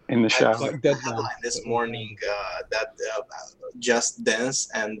I shower. saw like Dead a Man. headline this morning that Just Dance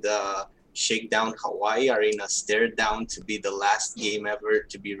and Shakedown Hawaii are in a stare down to be the last game ever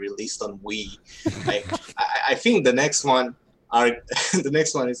to be released on Wii. I think the next one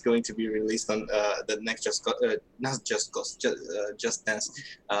is going to be released on the next Just Dance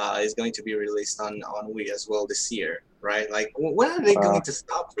is going to be released on Wii as well this year, right? Like, when are they going to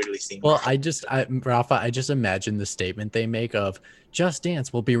stop releasing? Well, Rafa, I just imagine the statement they make of Just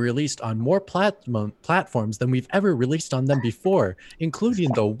Dance will be released on more platforms than we've ever released on them before, including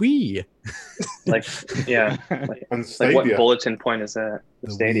the Wii. Like, yeah, And like what Stadia. bulletin point is that?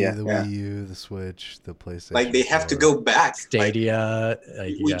 The Stadia. Wii, the Yeah. Wii U, the Switch, the PlayStation. Like, they have to 4. go back. Like, Stadia.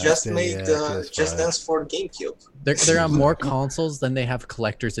 we yeah. just Stadia, made PS5. Just Dance for GameCube. They're on more consoles than they have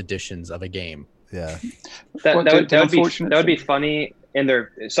collector's editions of a game. Yeah. That, Well, that, would, the that, would be, unfortunate that would be thing- funny in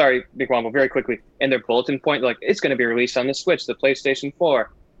their, sorry, Big Womble, very quickly, in their bulletin point, like, it's going to be released on the Switch, the PlayStation 4,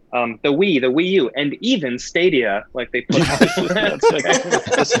 the Wii, the Wii U, and even Stadia, like they put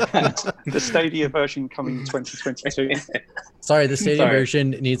The Stadia version coming in 2022. Sorry, the Stadia Sorry.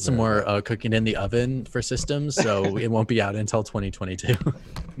 version needs some more cooking in the oven for systems, so it won't be out until 2022.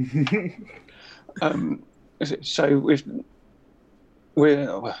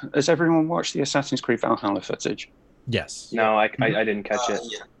 So has everyone watched the Assassin's Creed Valhalla footage? Yes. No, I didn't catch it.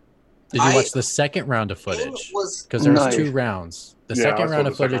 Yeah. Did you I- watch the second round of footage? It was Because there's No. 2 rounds. The Yeah, I second saw round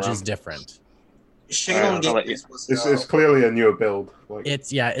the of second footage is round. different. Shane I'll on let Game you- Pass was It's clearly a newer build. Like,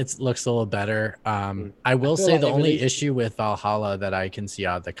 It looks a little better. I will feel say like the they only released- issue with Valhalla that I can see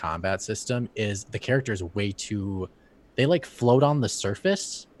out of the combat system is the characters way too. They like float on the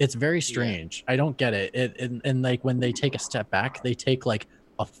surface. It's very strange. I don't get it. And like when they take a step back, they take like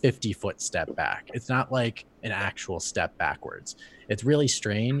a 50-foot step back. It's not like an actual step backwards. It's really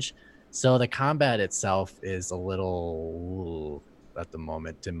strange. So the combat itself is a little at the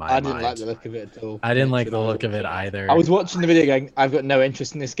moment in my I mind. didn't like the look of it at all. I didn't like the look of it either. I was watching the video going, I've got no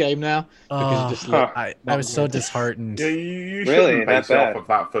interest in this game now because Oh, it just looked. I was so disheartened. yeah, you Really? shouldn't base That it off bad? of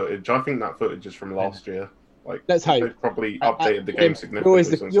that footage. I think that footage is from last year. Like, Let's hope. they've probably updated the game You're always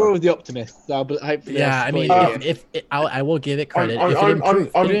significantly. since you're then. always the optimist. So hopefully Yeah, I'll I mean, support you. I will give it credit. I'm-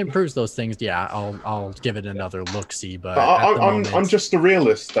 If I'm- it improves those things, yeah, I'll give it another look see. But But at the I'm moment, just a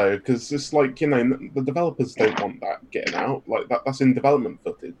realist though, because it's like, you know, the developers don't want that getting out. Like that's in development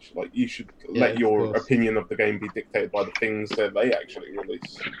footage. Like you should Yeah, let of your course. opinion of the game be dictated by the things that they actually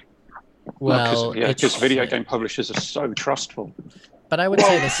release. well, Because video game publishers are so trustful. But I would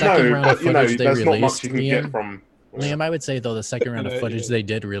say the second no, round but of you know, footage they there's not released, much you can get Liam, from. Liam, I would say though the second round of Yeah. footage they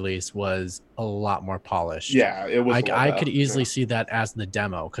did release was a lot more polished. Yeah, it was. a lot I better, could easily yeah. see that as the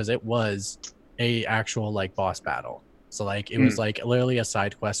demo because it was a actual like boss battle. So like it was like literally a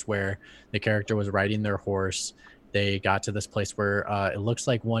side quest where the character was riding their horse. They got to this place where it looks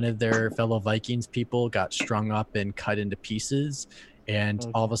like one of their fellow Vikings people got strung up and cut into pieces, and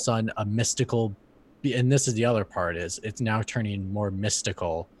all of a sudden a mystical, and this is the other part is it's now turning more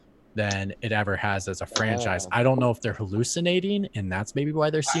mystical than it ever has as a franchise. I don't know if they're hallucinating, and that's maybe why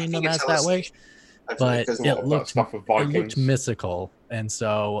they're seeing them think as it's that way. I think But because A lot it of that looked stuff of it looked Vikings. mystical, and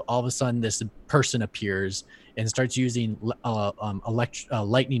so all of a sudden this person appears and starts using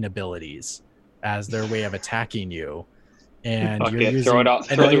lightning abilities as their way of attacking you, and Fuck you're it, using throw it out,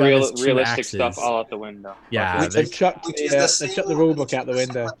 and throw all the you have is two realistic axes. stuff all out the window. Yeah, Which they- They chucked which the, is the they same- chucked the rule book which out the is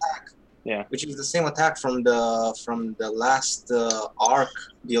the same window. attack. Yeah. Which is the same attack from the last arc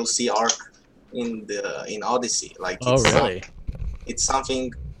DLC arc in Odyssey. Like oh it's really? it's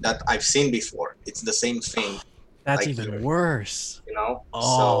something that I've seen before. It's the same thing, That's like even you're- worse. you know.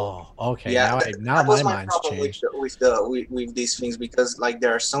 Oh, okay. yeah, now that now was my my mind's problem changed. with these things, because like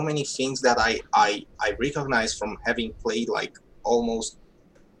there are so many things that I recognize from having played like almost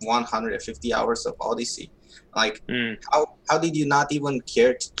 150 hours of Odyssey. Like Mm. how did you not even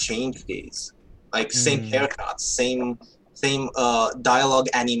care to change these? Like same haircuts, same dialogue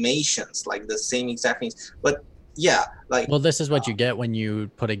animations, like the same exact things. But yeah, like Well, this is what you get when you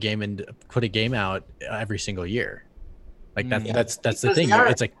put a game out every single year. Like that, Yeah. that's the Because thing. they are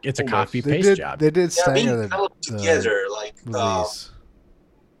It's a copy They paste did. job. They did they're being stagger developed the together. Like release.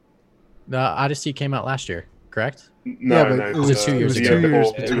 The Odyssey came out last year, correct? No, Yeah, but no, it was 2 years the ago. year 2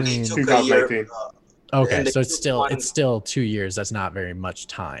 years before. It was between- It took a year, 2018. Okay, And so they it's still took one- it's still 2 years. That's not very much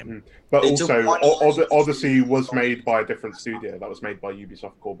time. But They took also, one- Odyssey was made by a different studio. That was made by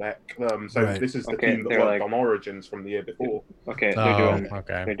Ubisoft Quebec. So Right. this is the Okay, team that they're worked like- on Origins from the year before. Okay, Oh,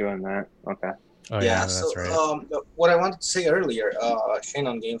 okay. they're doing that. Okay. Oh yeah, yeah, that's so right. what I wanted to say earlier, Shane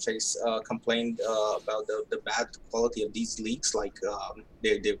on GameFace complained about the bad quality of these leaks. Like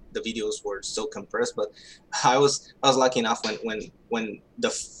the videos were so compressed, but I was lucky enough when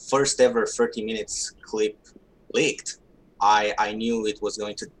the first ever 30 minutes clip leaked, I knew it was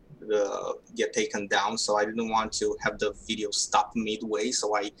going to get taken down, so I didn't want to have the video stop midway,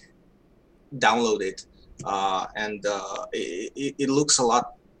 so I downloaded, and it looks a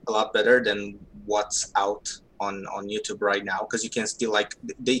lot better than what's out on YouTube right now, because you can still, like,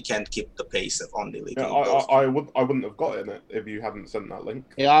 they can't keep the pace on the leaking. Yeah, I wouldn't have gotten it if you hadn't sent that link.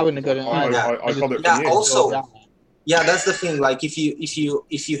 Yeah, I wouldn't have got it. I got it from you. Also, yeah, that's the thing. Like, if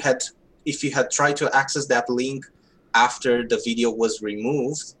you had tried to access that link after the video was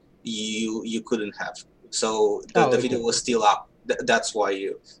removed, you couldn't have. So the video was still up. That's why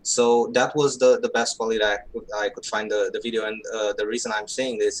you. So that was the best quality that I could find the video, and the reason I'm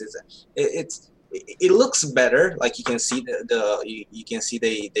saying this is it looks better. Like, you can see you can see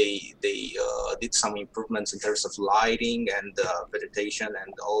they did some improvements in terms of lighting and vegetation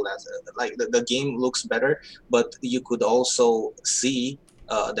and all that. Like, the game looks better, but you could also see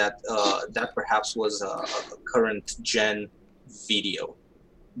that perhaps was a current gen video.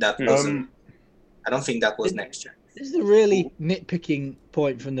 That wasn't. I don't think that was next gen. This is a really nitpicking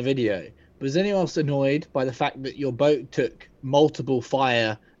point from the video. Was anyone else annoyed by the fact that your boat took multiple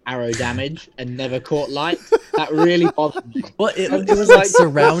fire arrow damage and never caught light? That really bothered me. Well, it I'm was just like like,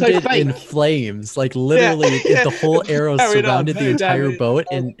 surrounded that's so fake. in flames. Like literally, Yeah. the whole arrow Carried on, surrounded no the entire damage. boat,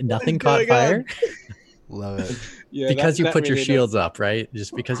 and nothing What's caught going on? fire. Love it. Yeah, Because you that put your really shields up, right?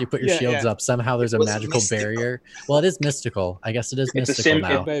 Just because you put your Yeah, shields yeah. up, somehow there's a was magical mystical. barrier. Well, it is mystical. I guess it is It's a mystical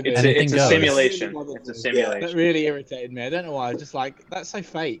now. Anything it's a goes. simulation. Really It's a That simulation. really irritated me. I don't know why. I was just like, that's so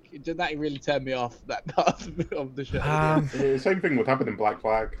fake. That really turned me off, that part of the show. The same thing would happen in Black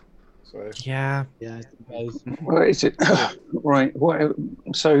Flag. So Yeah. Yeah, I suppose. What is it? Right. What?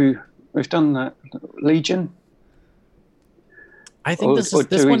 So we've done that. Legion. I think this Or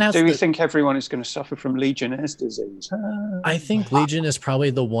this one has. do we the- think everyone is going to suffer from Legionnaire's disease? I think Legion is probably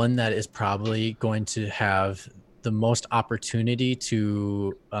the one that is probably going to have the most opportunity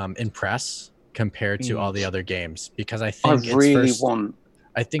to impress compared to all the other games, because I I think it's really first. want.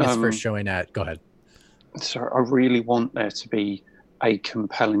 I think it's um, first showing at. Go ahead. So I really want there to be a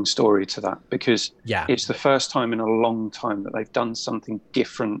compelling story to that, because Yeah. it's the first time in a long time that they've done something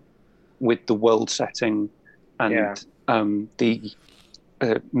different with the world setting and Yeah. the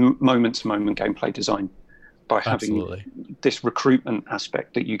moment-to-moment gameplay design by having Absolutely. this recruitment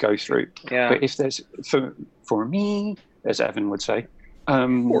aspect that you go through. Yeah. But if there's for me, as Evan would say,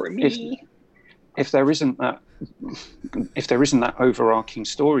 For me. if there isn't that overarching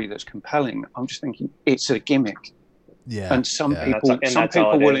story that's compelling, I'm just thinking it's a gimmick, Yeah. and some yeah. people And that's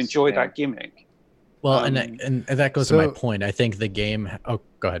all it will is, enjoy yeah. that gimmick. Well, Um, and that goes to my so- point. I think the game. Oh,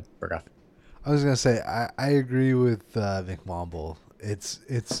 go ahead, Berghoff. I was gonna say I agree with McWomble. It's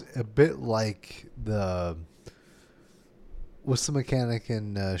a bit like what's the mechanic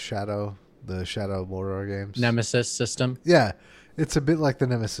in the Shadow Mordor games? Nemesis system. Yeah, it's a bit like the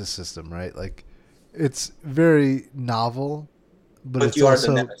Nemesis system, right? Like, it's very novel, but it's you are the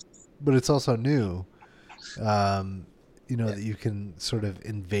also nemesis. but it's also new. You know, that you can sort of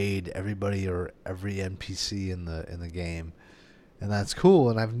invade everybody or every NPC in the game, and that's cool.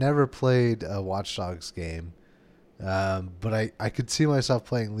 And I've never played a Watch Dogs game, but I could see myself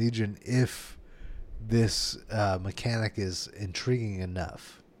playing Legion if this mechanic is intriguing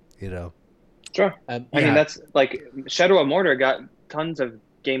enough. You know. Sure. I Yeah. mean, that's like Shadow of Mordor got tons of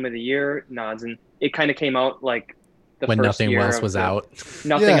Game of the Year nods, and it kind of came out like the When first nothing year else of was the- out.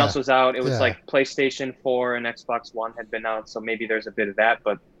 Nothing Yeah. else was out. It was Yeah. like PlayStation 4 and Xbox One had been out, so maybe there's a bit of that.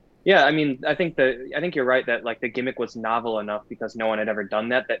 But yeah, I mean, I think you're right that like the gimmick was novel enough because no one had ever done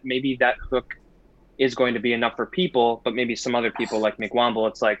that. That maybe that hook is going to be enough for people, but maybe some other people like McWomble,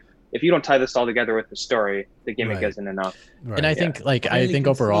 it's like if you don't tie this all together with the story, the gimmick Right. isn't enough. Right. And I think like I Really think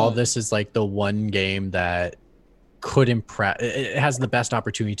overall concerned. this is like the one game that could impress. It has the best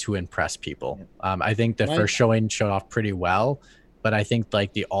opportunity to impress people. I think the Right. first showing showed off pretty well, but I think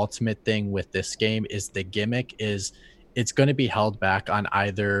like the ultimate thing with this game is the gimmick is it's going to be held back on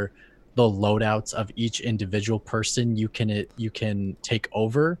either the loadouts of each individual person you can take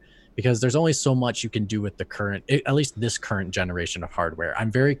over, because there's only so much you can do with the current, at least this current generation of hardware.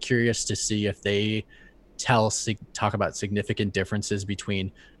 I'm very curious to see if they talk about significant differences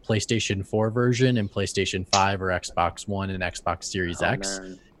between PlayStation 4 version and PlayStation 5 or Xbox One and Xbox Series X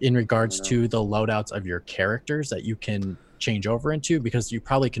in regards to the loadouts of your characters that you can change over into, because you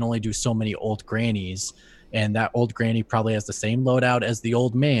probably can only do so many old grannies, and that old granny probably has the same loadout as the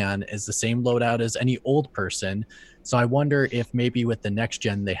old man, is the same loadout as any old person. So I wonder if maybe with the next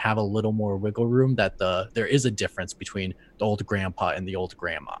gen they have a little more wiggle room, that there is a difference between the old grandpa and the old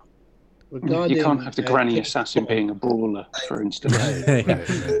grandma. You can't have the granny assassin being a brawler, for instance.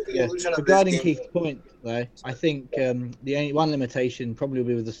 Regarding Keith's point, though, I think the only one limitation probably will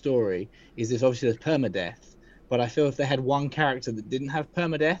be with the story is obviously there's permadeath. But I feel if they had one character that didn't have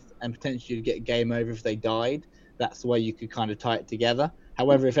permadeath and potentially you'd get game over if they died, that's the way you could kind of tie it together.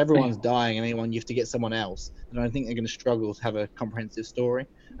 However, if everyone's dying and you have to get someone else, then I think they're going to struggle to have a comprehensive story,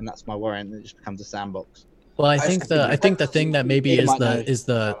 and that's my worry, and it just becomes a sandbox. Well, I think the thing that maybe is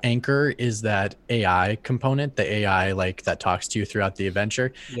the anchor is that AI component, the AI like that talks to you throughout the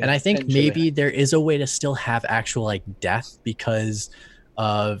adventure. Yeah, and I think maybe there is a way to still have actual like death, because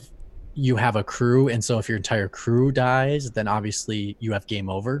of you have a crew, and so if your entire crew dies, then obviously you have game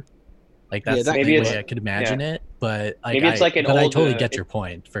over. Like that's the way I could imagine it, but like, maybe it's like an old. I totally get your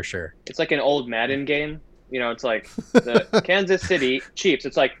point for sure. It's like an old Madden game. You know, it's like the Kansas City Chiefs.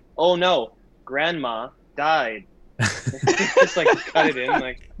 It's like, oh no, grandma died. Just like cut it in.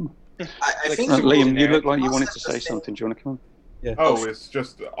 Like I think Liam, you look like you wanted to say something. Do you want to come on? Yeah. Oh, it's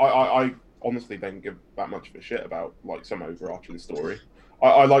just I honestly don't give that much of a shit about like some overarching story.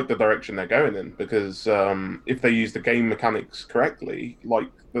 I like the direction they're going in, because if they use the game mechanics correctly, like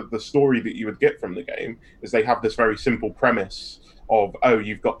the story that you would get from the game is they have this very simple premise of, oh,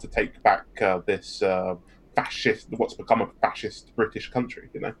 you've got to take back this fascist, what's become a fascist British country,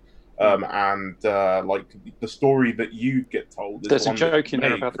 you know. And like the story that you get told is there's the a one joke in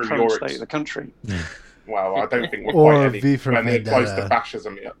there about the current state of the country. Well, I don't think we're Or quite V for anywhere close Vendetta. to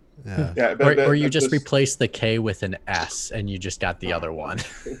fascism yet. Yeah. Or you just replace the K with an S and you just got the other one.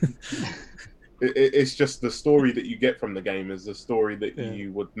 It's just the story that you get from the game is the story that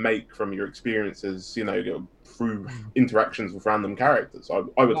you would make from your experiences, you know, through interactions with random characters.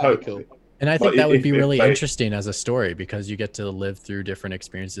 I would hope. Cool. And I think that would be really interesting as a story, because you get to live through different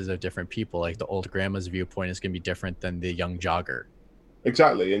experiences of different people. Like the old grandma's viewpoint is going to be different than the young jogger.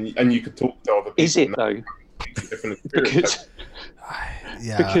 Exactly, and you could talk to other people. Is it though?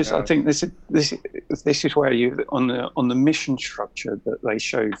 Because I think this is where you on the mission structure that they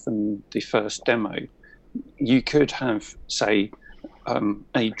showed from the first demo, you could have, say,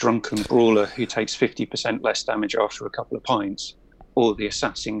 a drunken brawler who takes 50% less damage after a couple of pints, or the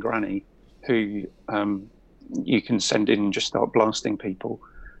assassin granny who you can send in and just start blasting people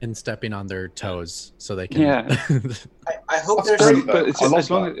and stepping on their toes so they can. Yeah, I hope that's there's. great, but it's,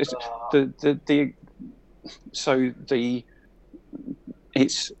 as long as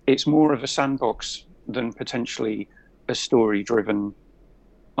it's more of a sandbox than potentially a story-driven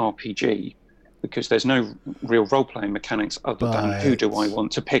RPG, because there's no real role-playing mechanics other than who do I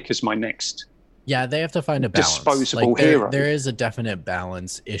want to pick as my next. Yeah, they have to find a balance. Disposable hero. There is a definite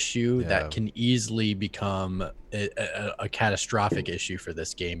balance issue that can easily become a catastrophic issue for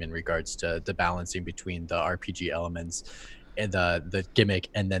this game in regards to the balancing between the RPG elements and the gimmick,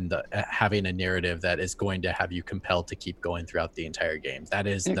 and then having a narrative that is going to have you compelled to keep going throughout the entire game. That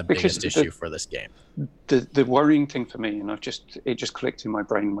is the biggest issue for this game. The worrying thing for me, and it just clicked in my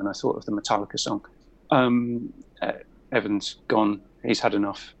brain when I thought of the Metallica song. Evan's gone. He's had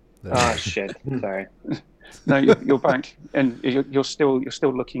enough. Oh shit! Sorry. No, you're back, and you're still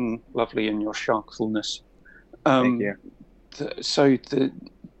looking lovely in your sharkfulness. Thank you.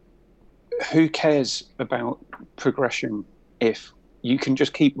 Who cares about progression if you can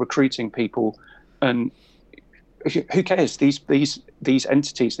just keep recruiting people? And who cares? These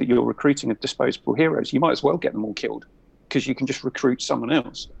entities that you're recruiting are disposable heroes. You might as well get them all killed, because you can just recruit someone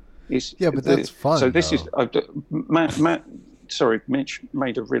else. But that's fun. So this is Mitch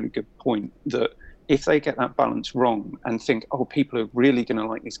made a really good point that if they get that balance wrong and think, oh, people are really going to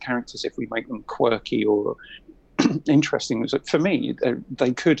like these characters if we make them quirky or interesting. For me,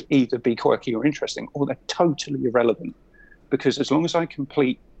 they could either be quirky or interesting, or they're totally irrelevant, because as long as I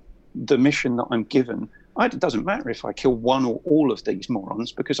complete the mission that I'm given It doesn't matter if I kill one or all of these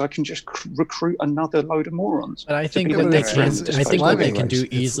morons because I can just recruit another load of morons. But I to think be what the they next can, round I think what they Lemmings. can do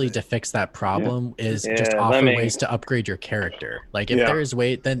It's- easily to fix that problem is just Yeah, offer Lemmings. ways to upgrade your character. Like if Yeah. there is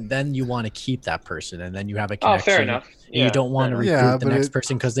way, then you want to keep that person, and then you have a Oh, connection. fair enough. And you don't want to fair recruit enough. Yeah, the but next it-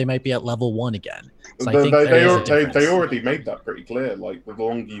 person because they might be at level 1 again. So I They, think they, there is a they difference. already made that pretty clear. Like the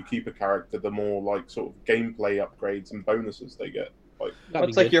longer you keep a character, the more like sort of gameplay upgrades and bonuses they get. Like That'd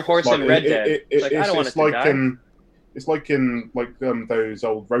It's be like good. your horse in Red Dead. It's like, I don't want it to like die. it's like in those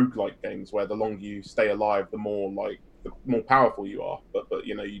old roguelike games where the longer you stay alive, the more powerful you are. But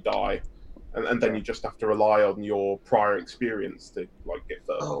you know, you die, and then you just have to rely on your prior experience to like get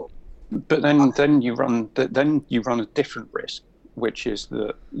further. Oh, But then you run a different risk, which is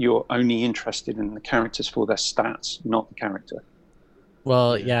that you're only interested in the characters for their stats, not the character.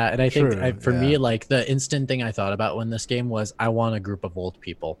 Well, yeah, and I think True, for me, yeah. like the instant thing I thought about when this game was, I want a group of old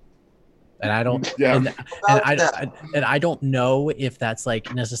people, and I don't, Yeah. and About I don't know if that's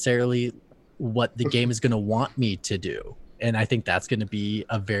like necessarily what the game is going to want me to do, and I think that's going to be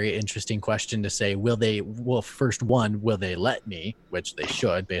a very interesting question to say. Will they let me, which they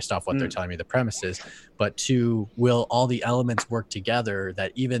should, based off what they're telling me the premise is, but 2, will all the elements work together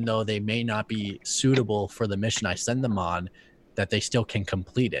that even though they may not be suitable for the mission I send them on, that they still can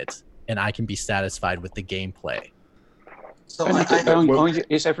complete it and I can be satisfied with the gameplay. so And I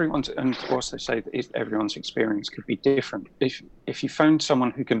is everyone's, and whilst they say that everyone's experience could be different, if you found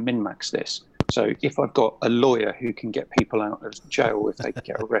someone who can min-max this, so if I've got a lawyer who can get people out of jail if they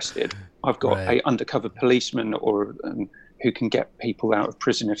get arrested, I've got Right. a undercover policeman or who can get people out of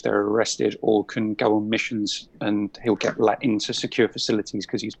prison if they're arrested, or can go on missions and he'll get let into secure facilities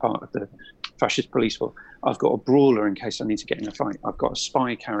because he's part of the fascist police force. I've got a brawler in case I need to get in a fight. I've got a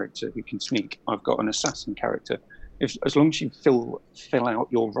spy character who can sneak. I've got an assassin character. As long as you fill out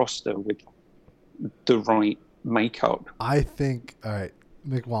your roster with the right makeup. I think, all right,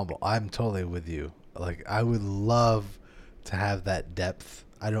 Mick Womble, I'm totally with you. Like, I would love to have that depth.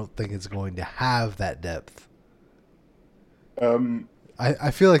 I don't think it's going to have that depth.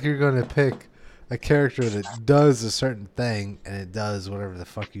 I feel like you're going to pick a character that does a certain thing and it does whatever the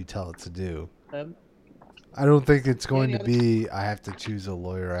fuck you tell it to do. I don't think it's going to be, I have to choose a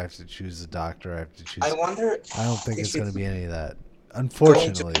lawyer, I have to choose a doctor, I have to choose... I wonder. I don't think if it's going to be any of that.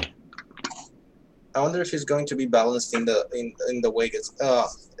 Unfortunately. I wonder if it's going to be balanced in the way it's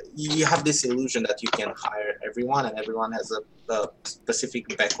you have this illusion that you can hire everyone and everyone has a specific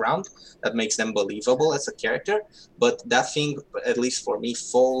background that makes them believable as a character, but that thing, at least for me,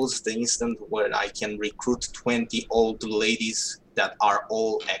 falls the instant where I can recruit 20 old ladies that are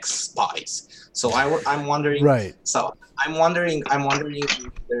all ex-spies. So I'm wondering. Right. So I'm wondering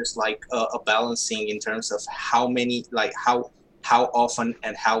if there's like a balancing in terms of how many, like how often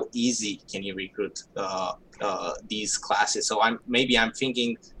and how easy can you recruit these classes. So I'm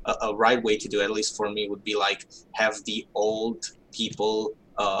thinking a right way to do it, at least for me, would be like have the old people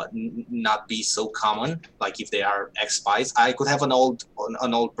not be so common. Like if they are ex-spies, I could have an old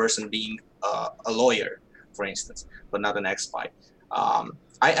person being a lawyer, for instance, but not an ex-spy.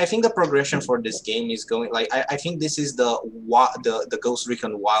 I think the progression for this game is going like I think this is the Ghost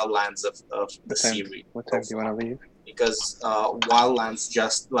Recon Wildlands of the series. What time do you want to leave? Because Wildlands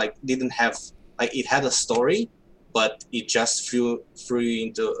just like didn't have like it had a story, but it just threw you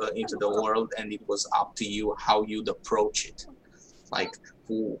into the world, and it was up to you how you'd approach it, like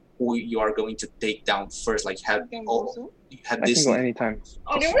who you are going to take down first. Like you had I this. can go anytime.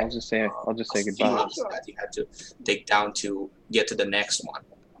 I'll just say goodbye. Feelings that you had to take down to get to the next one.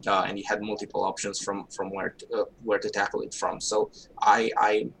 And you had multiple options from where to tackle it from. So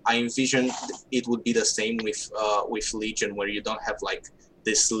I envision it would be the same with Legion, where you don't have like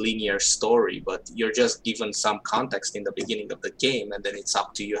this linear story, but you're just given some context in the beginning of the game, and then it's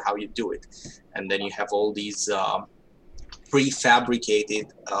up to you how you do it. And then you have all these prefabricated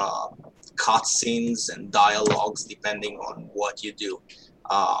cutscenes and dialogues depending on what you do.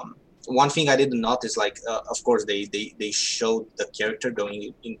 One thing I didn't notice, like, of course, they showed the character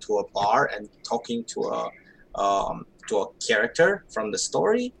going into a bar and talking to a character from the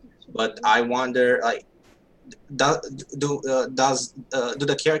story, but I wonder, like, do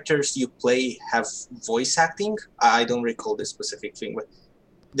the characters you play have voice acting? I don't recall this specific thing, but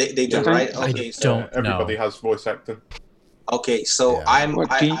they do, right? Okay, so everybody has voice acting. Okay, so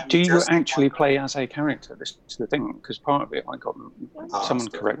yeah. Do you actually play as a character? This is the thing, because part of it, I got someone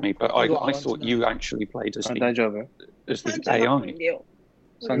correct me, but I thought you actually played as the AI.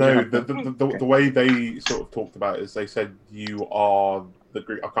 No, the way they sort of talked about it is they said you are the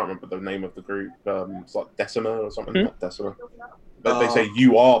group. I can't remember the name of the group. It's like Decima or something. Not Decima. But they say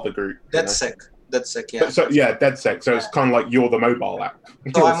you are the group. DedSec. DedSec, yeah. So yeah, DedSec. So it's kind of like you're the mobile app.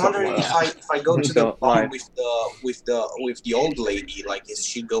 So or I'm something wondering like that. if I go to the So, bar like- with the old lady, like, is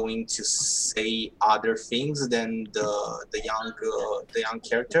she going to say other things than the young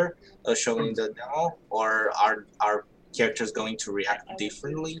character showing the demo, or are characters going to react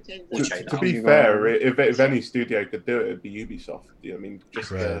differently? Which I To doubt. be fair, if any studio could do it, it'd be Ubisoft. I mean, just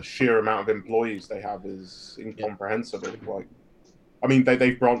the Right. sheer amount of employees they have is incomprehensible. Like, I mean,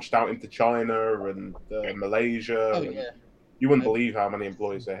 they've branched out into China and Malaysia. Oh and yeah, You wouldn't believe how many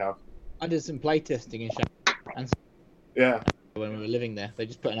employees they have. I did some playtesting in Shanghai, and Yeah, when we were living there, they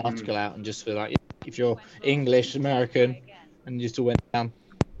just put an article out and just for like, if you're English, American, and you just all went down.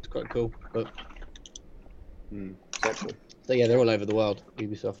 It's quite cool. But exactly. so yeah, they're all over the world.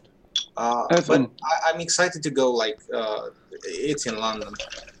 Ubisoft. But Evan. I'm excited to go. Like, it's in London,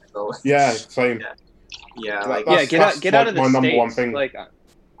 so Yeah, same. yeah, That- like that's- get out of the my number States. one thing. Like,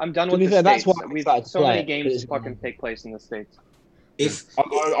 I'm done To with be the fair, that's States. why I'm We've excited to so many play it, but games it's- fucking take place in the States. if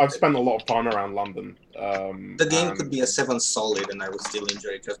I've spent a lot of time around London. the game and- could be a 7 solid, and I would still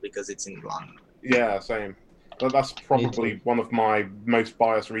enjoy it just because it's in London. Yeah, same. But that's probably one of my most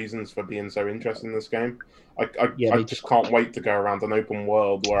biased reasons for being so interested in this game. Yeah, I me just can't wait to go around an open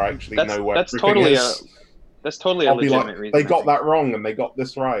world where I actually know where That's everything totally is. That's totally a I'll be legitimate like, reason. they I got think. that wrong and they got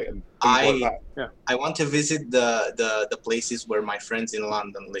this right, and things like that. I want to visit the places where my friends in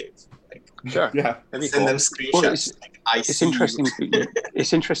London live. Like, Sure. Yeah, That'd be send cool. them screenshots. Well, it's- like, I It's see you. interesting.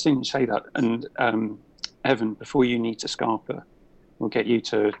 It's interesting you say that. And Evan, before you need to Scarpa, we'll get you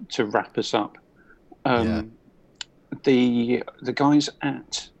to wrap us up. The guys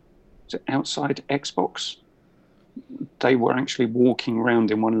at outside Xbox, they were actually walking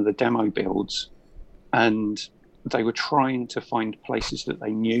around in one of the demo builds, and they were trying to find places that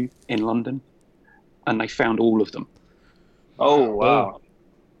they knew in London, and they found all of them. Oh wow,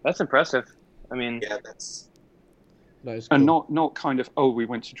 that's impressive. I mean, Yeah, that's That is cool. And not kind of, oh, we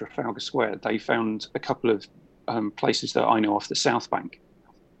went to Trafalgar Square. They found a couple of places that I know off the South Bank.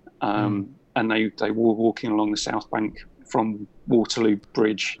 And they were walking along the South Bank from Waterloo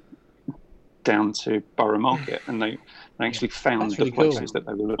Bridge down to Borough Market, and they actually found That's the really cool. places that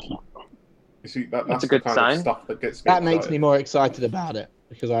they were looking at. you see, that's a the good kind sign. of stuff that gets me That makes excited. me more excited about it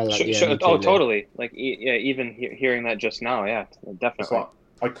because I like. sure, yeah, sure. me too, Oh, Liam. totally. Like, yeah, even hearing that just now, yeah, It's definitely. like,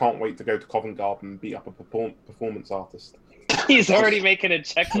 I can't wait to go to Covent Garden and beat up a performance artist. He's already making a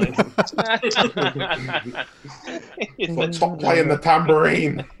checklist. He's like, Stop playing the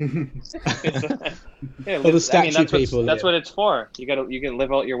tambourine. yeah, Or the statue that's people, that's yeah. what it's for. You can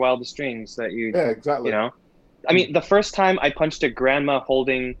live out your wildest dreams that you Yeah, exactly. you know. I mean, the first time I punched a grandma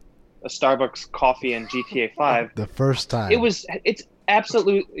holding a Starbucks coffee in GTA 5, The first time. it's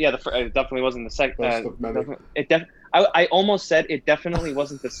absolute. Yeah, it definitely wasn't the second. First of many. I almost said it definitely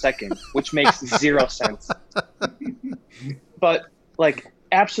wasn't the second, which makes zero sense. But like,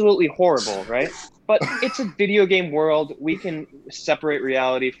 absolutely horrible, right? But it's a video game world. We can separate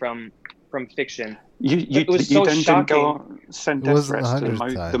reality from fiction. You It was you so then didn't go shocking. on, send It death wasn't threats the to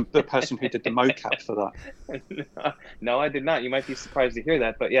 100th time. the person who did the mocap for that. No, I did not. You might be surprised to hear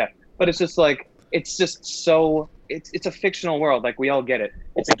that, but yeah. But it's just like, it's just so, it's a fictional world. Like, we all get it.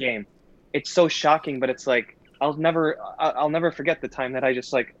 It's a game. It's so shocking, but it's like, I'll never forget the time that I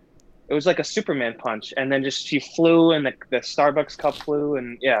just like, it was like a Superman punch, and then just she flew, and the Starbucks cup flew,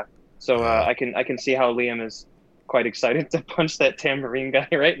 and yeah. So I can see how Liam is quite excited to punch that tambourine guy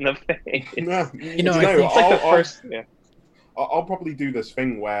right in the face. Yeah. You know, Do I think It's like the first. Yeah. I'll probably do this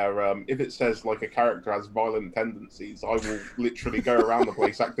thing where if it says like a character has violent tendencies, I will literally go around the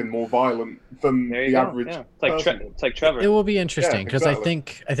place acting more violent than There you the go. average Yeah. It's like person. it's like Trevor. It will be interesting because exactly.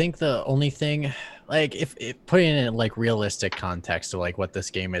 I think the only thing, like, if putting it in like realistic context of like what this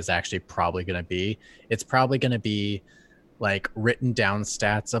game is actually probably going to be, it's probably going to be like written down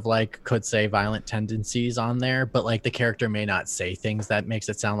stats of like could say violent tendencies on there, but like the character may not say things that makes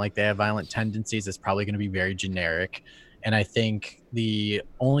it sound like they have violent tendencies. It's probably going to be very generic. And I think the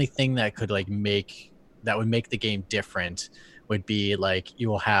only thing that could like make the game different would be like you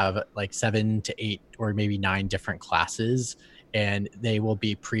will have like 7 to 8 or maybe 9 different classes, and they will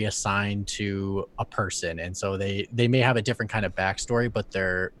be pre-assigned to a person. And so they may have a different kind of backstory, but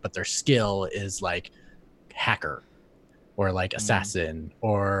their skill is like hacker or like assassin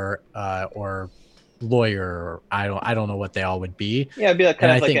or lawyer, or I don't know what they all would be. Yeah, it'd be like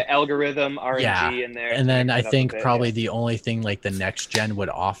kind And of I like think- an algorithm RNG Yeah, in there. and to then mix I it up a think bit, probably yeah. the only thing like the next gen would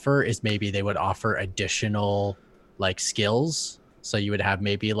offer is maybe they would offer additional like skills. So you would have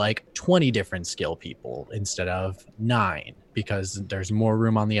maybe like 20 different skill people instead of 9, because there's more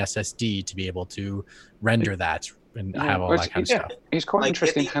room on the SSD to be able to render that and Yeah, have all well, that kind of stuff. It's quite Like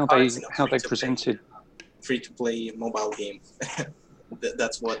interesting getting how cards they in a how they free-to-play. presented. Free-to-play mobile game.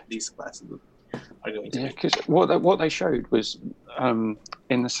 That's what these classes are going to Yeah, be. because what they showed was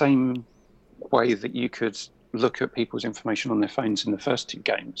in the same way that you could look at people's information on their phones in the first two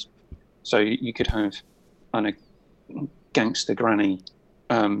games. So you could have a gangster granny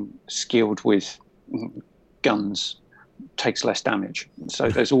skilled with guns takes less damage. So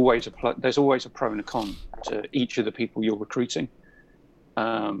there's always a pro and a con to each of the people you're recruiting.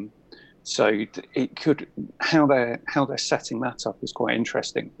 So it could how they're setting that up is quite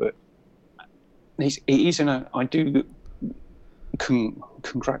interesting. But it is I do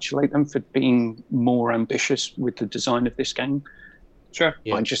congratulate them for being more ambitious with the design of this game. Sure.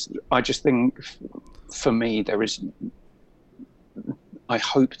 Yeah. I just think for me I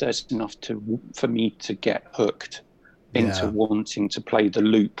hope there's enough for me to get hooked into wanting to play the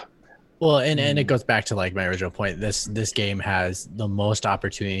loop. Well, and it goes back to like my original point. This game has the most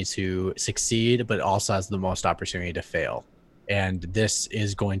opportunity to succeed, but also has the most opportunity to fail. And this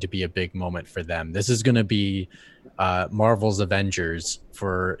is going to be a big moment for them. This is going to be Marvel's Avengers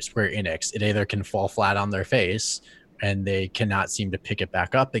for Square Enix. It either can fall flat on their face and they cannot seem to pick it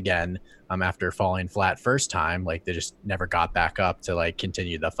back up again after falling flat first time. Like they just never got back up to like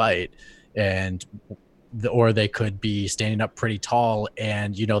continue the fight. Or they could be standing up pretty tall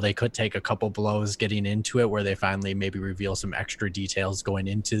and, they could take a couple blows getting into it where they finally maybe reveal some extra details going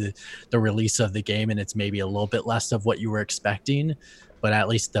into the release of the game. And it's maybe a little bit less of what you were expecting, but at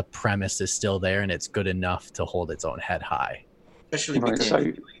least the premise is still there and it's good enough to hold its own head high. Especially Right, because so-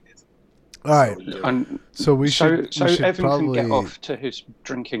 they played it. All right. And So we should. so we should Evan probably, can get off to his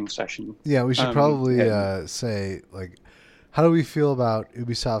drinking session. Yeah, we should Um, probably yeah. say, like, how do we feel about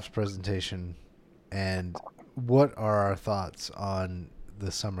Ubisoft's presentation, and what are our thoughts on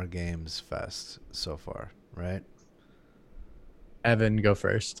the Summer Games Fest so far, right? Evan, go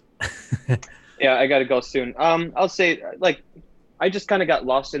first. Yeah, I gotta go soon. I'll say I just kind of got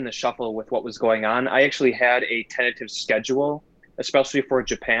lost in the shuffle with what was going on. I actually had a tentative schedule, especially for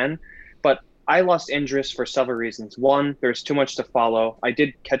Japan, but I lost interest for several reasons. One, there's too much to follow. I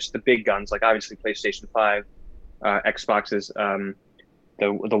did catch the big guns, like obviously PlayStation 5, Xboxes,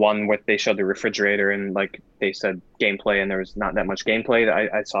 the one where they showed the refrigerator and like they said gameplay and there was not that much gameplay.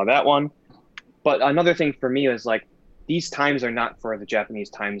 I saw that one. But another thing for me is like these times are not for the Japanese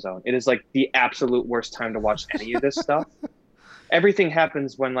time zone. It is like the absolute worst time to watch any of this stuff. Everything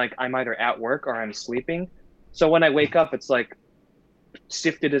happens when like I'm either at work or I'm sleeping. So when I wake up, it's like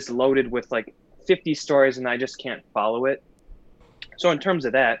Sifted is loaded with like 50 stories and I just can't follow it. So in terms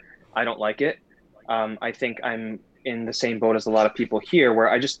of that, I don't like it. I think I'm in the same boat as a lot of people here where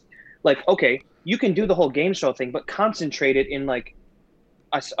I just like, okay, you can do the whole game show thing, but concentrate it in like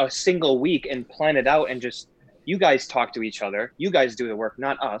a single week and plan it out and just, you guys talk to each other. You guys do the work,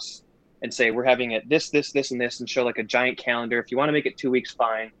 not us, and say, we're having it this, and this, and show like a giant calendar. If you want to make it 2 weeks,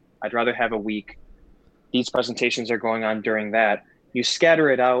 fine. I'd rather have a week. These presentations are going on during that. You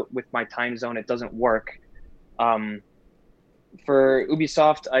scatter it out with my time zone. It doesn't work. For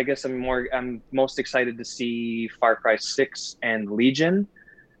Ubisoft, I guess I'm most excited to see Far Cry 6 and Legion.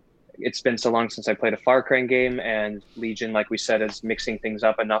 It's been so long since I played a Far Cry game, and Legion, like we said, is mixing things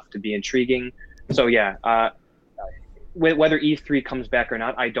up enough to be intriguing. So yeah, whether E3 comes back or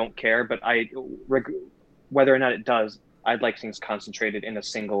not, I don't care. But whether or not it does, I'd like things concentrated in a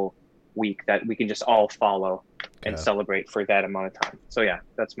single week that we can just all follow and celebrate for that amount of time. So yeah,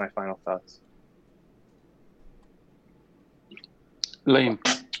 that's my final thoughts. Liam.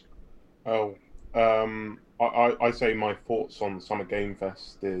 I say my thoughts on Summer Game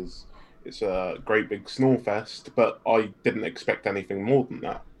Fest is it's a great big snore fest, but I didn't expect anything more than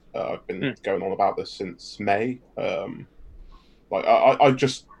that. I've been going on about this since May. I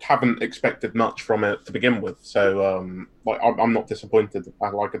just haven't expected much from it to begin with, so I'm not disappointed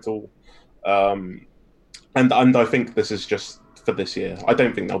at all. And I think this is just for this year. I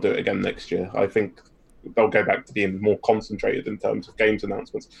don't think they'll do it again next year. I think they'll go back to being more concentrated in terms of games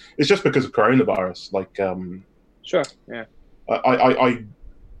announcements. It's just because of coronavirus. Sure, yeah. I'm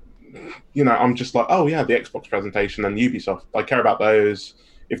just like, oh yeah, the Xbox presentation and Ubisoft. I care about those.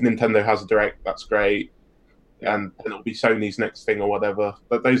 If Nintendo has a Direct, that's great. And it'll be Sony's next thing or whatever.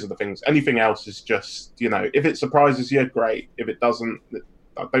 But those are the things. Anything else is just, if it surprises you, great. If it doesn't,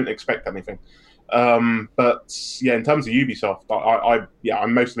 I don't expect anything. But yeah, in terms of Ubisoft,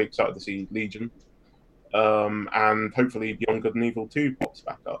 I'm mostly excited to see Legion. And hopefully Beyond Good and Evil 2 pops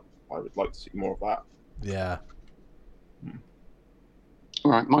back up. I would like to see more of that. Yeah.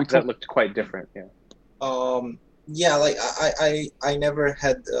 All right, Michael. That looked quite different, yeah. Yeah, like I never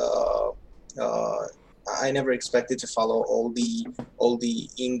had I never expected to follow all the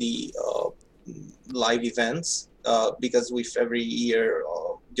indie live events, because with every year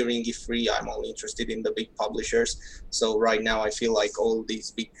during E3, I'm only interested in the big publishers. So right now I feel like all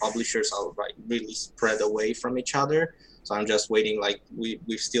these big publishers are like really spread away from each other. So I'm just waiting. Like we've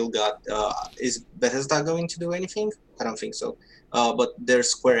still got. Is Bethesda going to do anything? I don't think so. But there's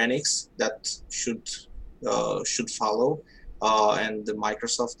Square Enix that should follow, and the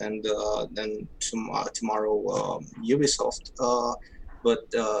Microsoft, and then tomorrow Ubisoft. But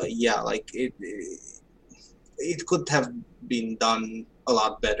yeah, like it could have been done a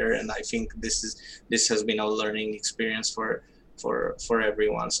lot better, and I think this has been a learning experience for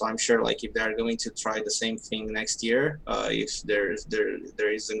everyone. So I'm sure, like, if they're going to try the same thing next year, if there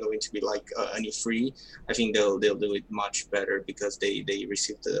isn't going to be like any free, I think they'll do it much better, because they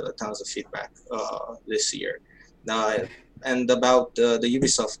received tons of feedback this year. And about the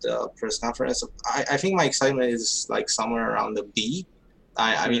Ubisoft press conference, I think my excitement is like somewhere around the B.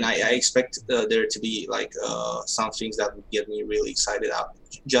 I mean, I expect there to be like some things that would get me really excited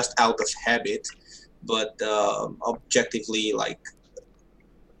just out of habit, but objectively, like,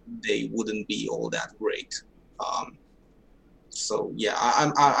 they wouldn't be all that great. So yeah,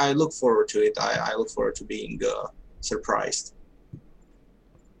 I look forward to it. I look forward to being surprised.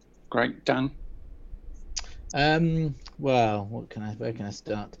 Great, Dan. Well, where can I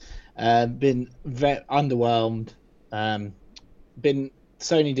start? Been very underwhelmed.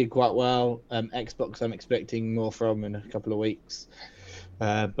 Sony did quite well. Xbox, I'm expecting more from in a couple of weeks.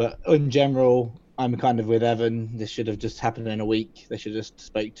 But in general, I'm kind of with Evan. This should have just happened in a week. They should have just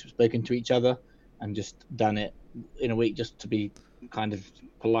spoken to each other and just done it in a week, just to be kind of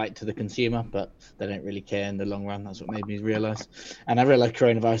polite to the consumer. But they don't really care in the long run. That's what made me realise. And I realise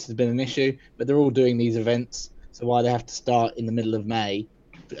coronavirus has been an issue, but they're all doing these events. So why they have to start in the middle of May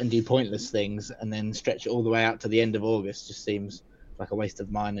and do pointless things and then stretch it all the way out to the end of August just seems like a waste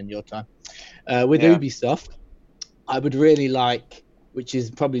of mine and your time. With Ubisoft, I would really like, which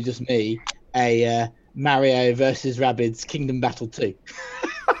is probably just me, a Mario versus Rabbids Kingdom Battle 2.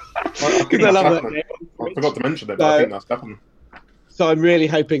 I forgot to mention it, but I think that's happening. So I'm really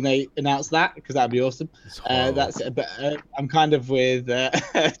hoping they announce that, because that'd be awesome. That's it. But I'm kind of with.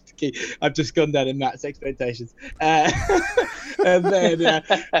 I've just gone down in Matt's expectations. And then,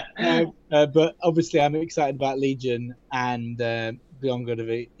 but obviously, I'm excited about Legion and Beyond Good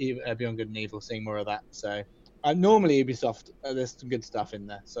and Evil. Seeing more of that. So normally Ubisoft, there's some good stuff in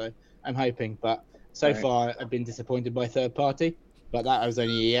there. So I'm hoping, but so far I've been disappointed by third party. But that was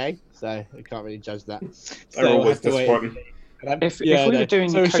only EA, so I can't really judge that. They're always disappointing. If we were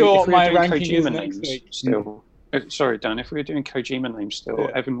doing Kojima names still, sorry, Dan. If we were doing Kojima names still,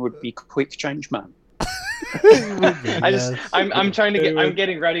 Evan would be Quick Change Man. I'm trying to get. I'm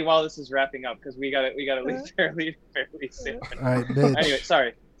getting ready while this is wrapping up, because we gotta leave fairly soon. All right, Mitch. Anyway,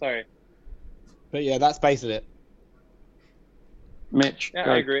 sorry. But yeah, that's basically it. Mitch.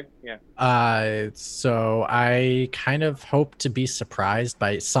 Yeah, I agree. Yeah. So I kind of hope to be surprised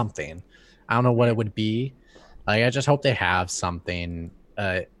by something. I don't know what it would be. Like, I just hope they have something,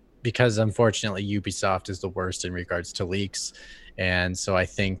 because unfortunately Ubisoft is the worst in regards to leaks, and so I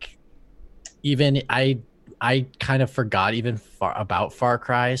think even I kind of forgot about Far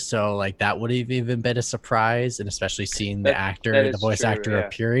Cry, so like that would have even been a surprise, and especially seeing the voice actor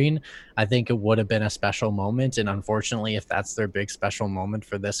appearing, I think it would have been a special moment. And unfortunately, if that's their big special moment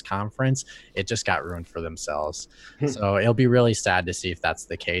for this conference, it just got ruined for themselves. So it'll be really sad to see if that's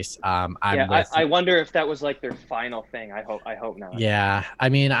the case. I wonder if that was like their final thing. I hope not. Yeah, I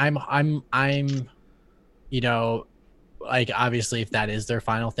mean, I'm you know, like, obviously if that is their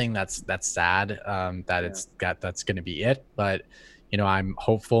final thing, that's sad, that's going to be it. But you know, I'm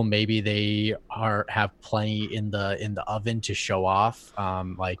hopeful maybe they have plenty in the oven to show off,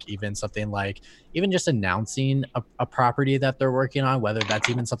 like even something like even just announcing a property that they're working on, whether that's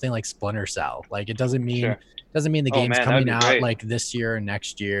even something like Splinter Cell. Like, it doesn't mean the game's coming out like this year or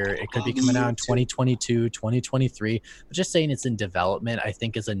next year. It could be coming out in 2022, 2023, but just saying it's in development, I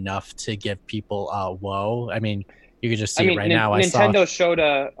think, is enough to give people whoa. I mean, you could just see it right now. Nintendo showed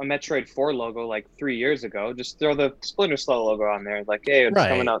a Metroid 4 logo like 3 years ago. Just throw the Splinter Cell logo on there. Like, hey, it's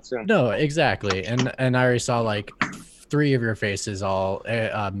coming out soon. No, exactly. And I already saw like 3 of your faces all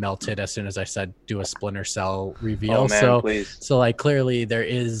melted as soon as I said do a Splinter Cell reveal. Oh, man, please. So like clearly there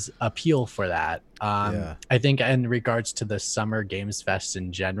is appeal for that. I think in regards to the Summer Games Fest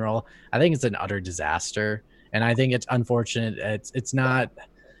in general, I think it's an utter disaster. And I think it's unfortunate. It's not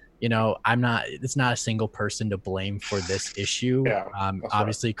it's not a single person to blame for this issue. Yeah,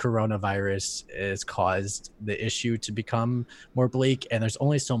 obviously coronavirus has caused the issue to become more bleak, and there's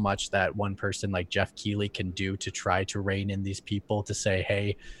only so much that one person like Jeff Keighley can do to try to rein in these people to say,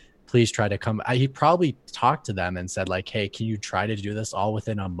 hey, please try to come. He probably talked to them and said like, hey, can you try to do this all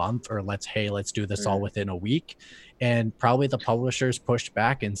within a month, or let's do this all within a week. And probably the publishers pushed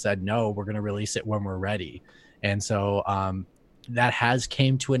back and said, no, we're going to release it when we're ready. And so that has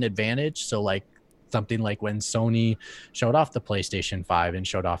came to an advantage. So like something like when Sony showed off the PlayStation 5 and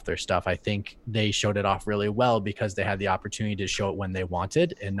showed off their stuff, I think they showed it off really well because they had the opportunity to show it when they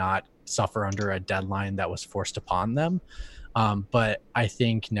wanted and not suffer under a deadline that was forced upon them. But I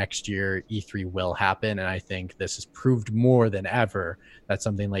think next year E3 will happen, and I think this has proved more than ever that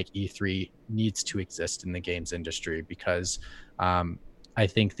something like E3 needs to exist in the games industry, because I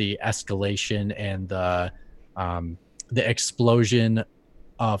think the escalation and the explosion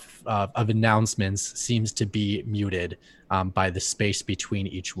of announcements seems to be muted by the space between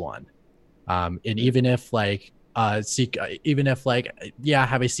each one. And even if like have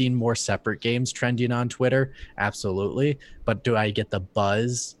I seen more separate games trending on Twitter? Absolutely. But do I get the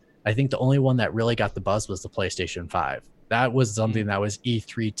buzz? I think the only one that really got the buzz was the PlayStation 5. That was something that was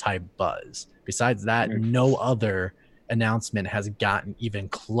E3 type buzz. Besides that, no other announcement has gotten even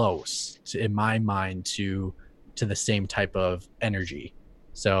close to, in my mind, to the same type of energy.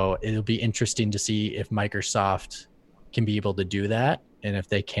 So it'll be interesting to see if Microsoft can be able to do that. And if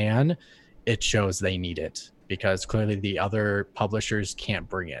they can, it shows they need it, because clearly the other publishers can't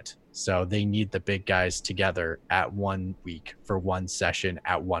bring it. So they need the big guys together at 1 week for one session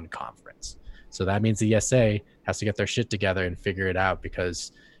at one conference. So that means the ESA has to get their shit together and figure it out,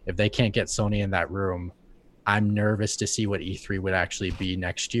 because if they can't get Sony in that room, I'm nervous to see what E3 would actually be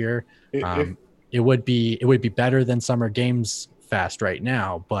next year. It would be better than Summer Games Fest right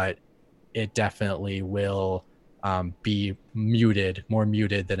now, but it definitely will be more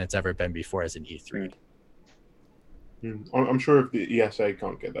muted than it's ever been before as an E3. I'm sure if the ESA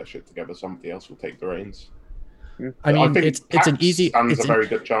can't get that shit together, somebody else will take the reins. I mean, think it's an easy. Stands a very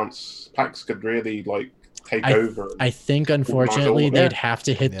good chance. PAX could really take over. I think unfortunately they'd have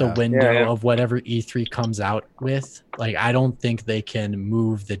to hit the window of whatever E3 comes out with. Like, I don't think they can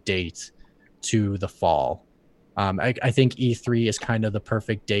move the date to the fall. I think E3 is kind of the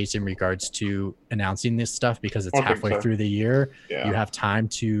perfect date in regards to announcing this stuff, because it's halfway through the year. Yeah. You have time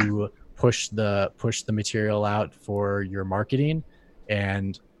to push the material out for your marketing,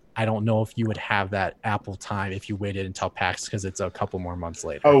 and I don't know if you would have that Apple time if you waited until PAX, because it's a couple more months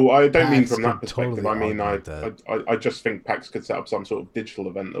later. Oh, I don't mean from that perspective. I mean, I just think PAX could set up some sort of digital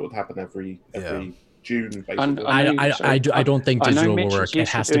event that would happen every June, basically. I don't think digital will work. It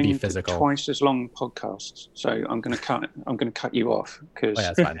has to be physical. Twice as long podcasts, so I'm going to cut you off because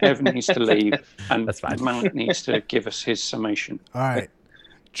Evan needs to leave and Matt needs to give us his summation. All right,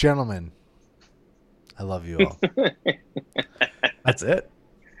 gentlemen, I love you all. That's it.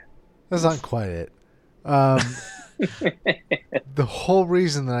 That's not quite it. The whole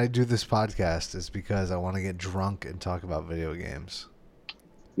reason that I do this podcast is because I want to get drunk and talk about video games.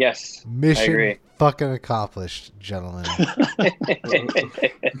 Yes. Mission fucking accomplished, gentlemen.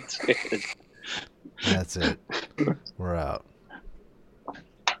 That's it. We're out. All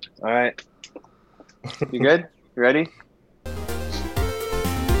right. You good? You ready? And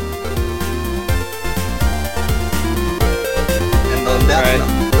on that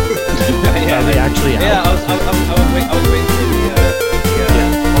note. Are they actually out? Yeah, I was waiting for the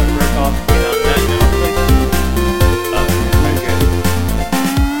break off on that note, please.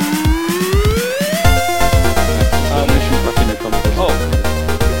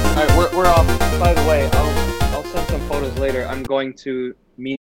 All right, we're off. By the way, I'll send some photos later. I'm going to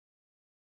meet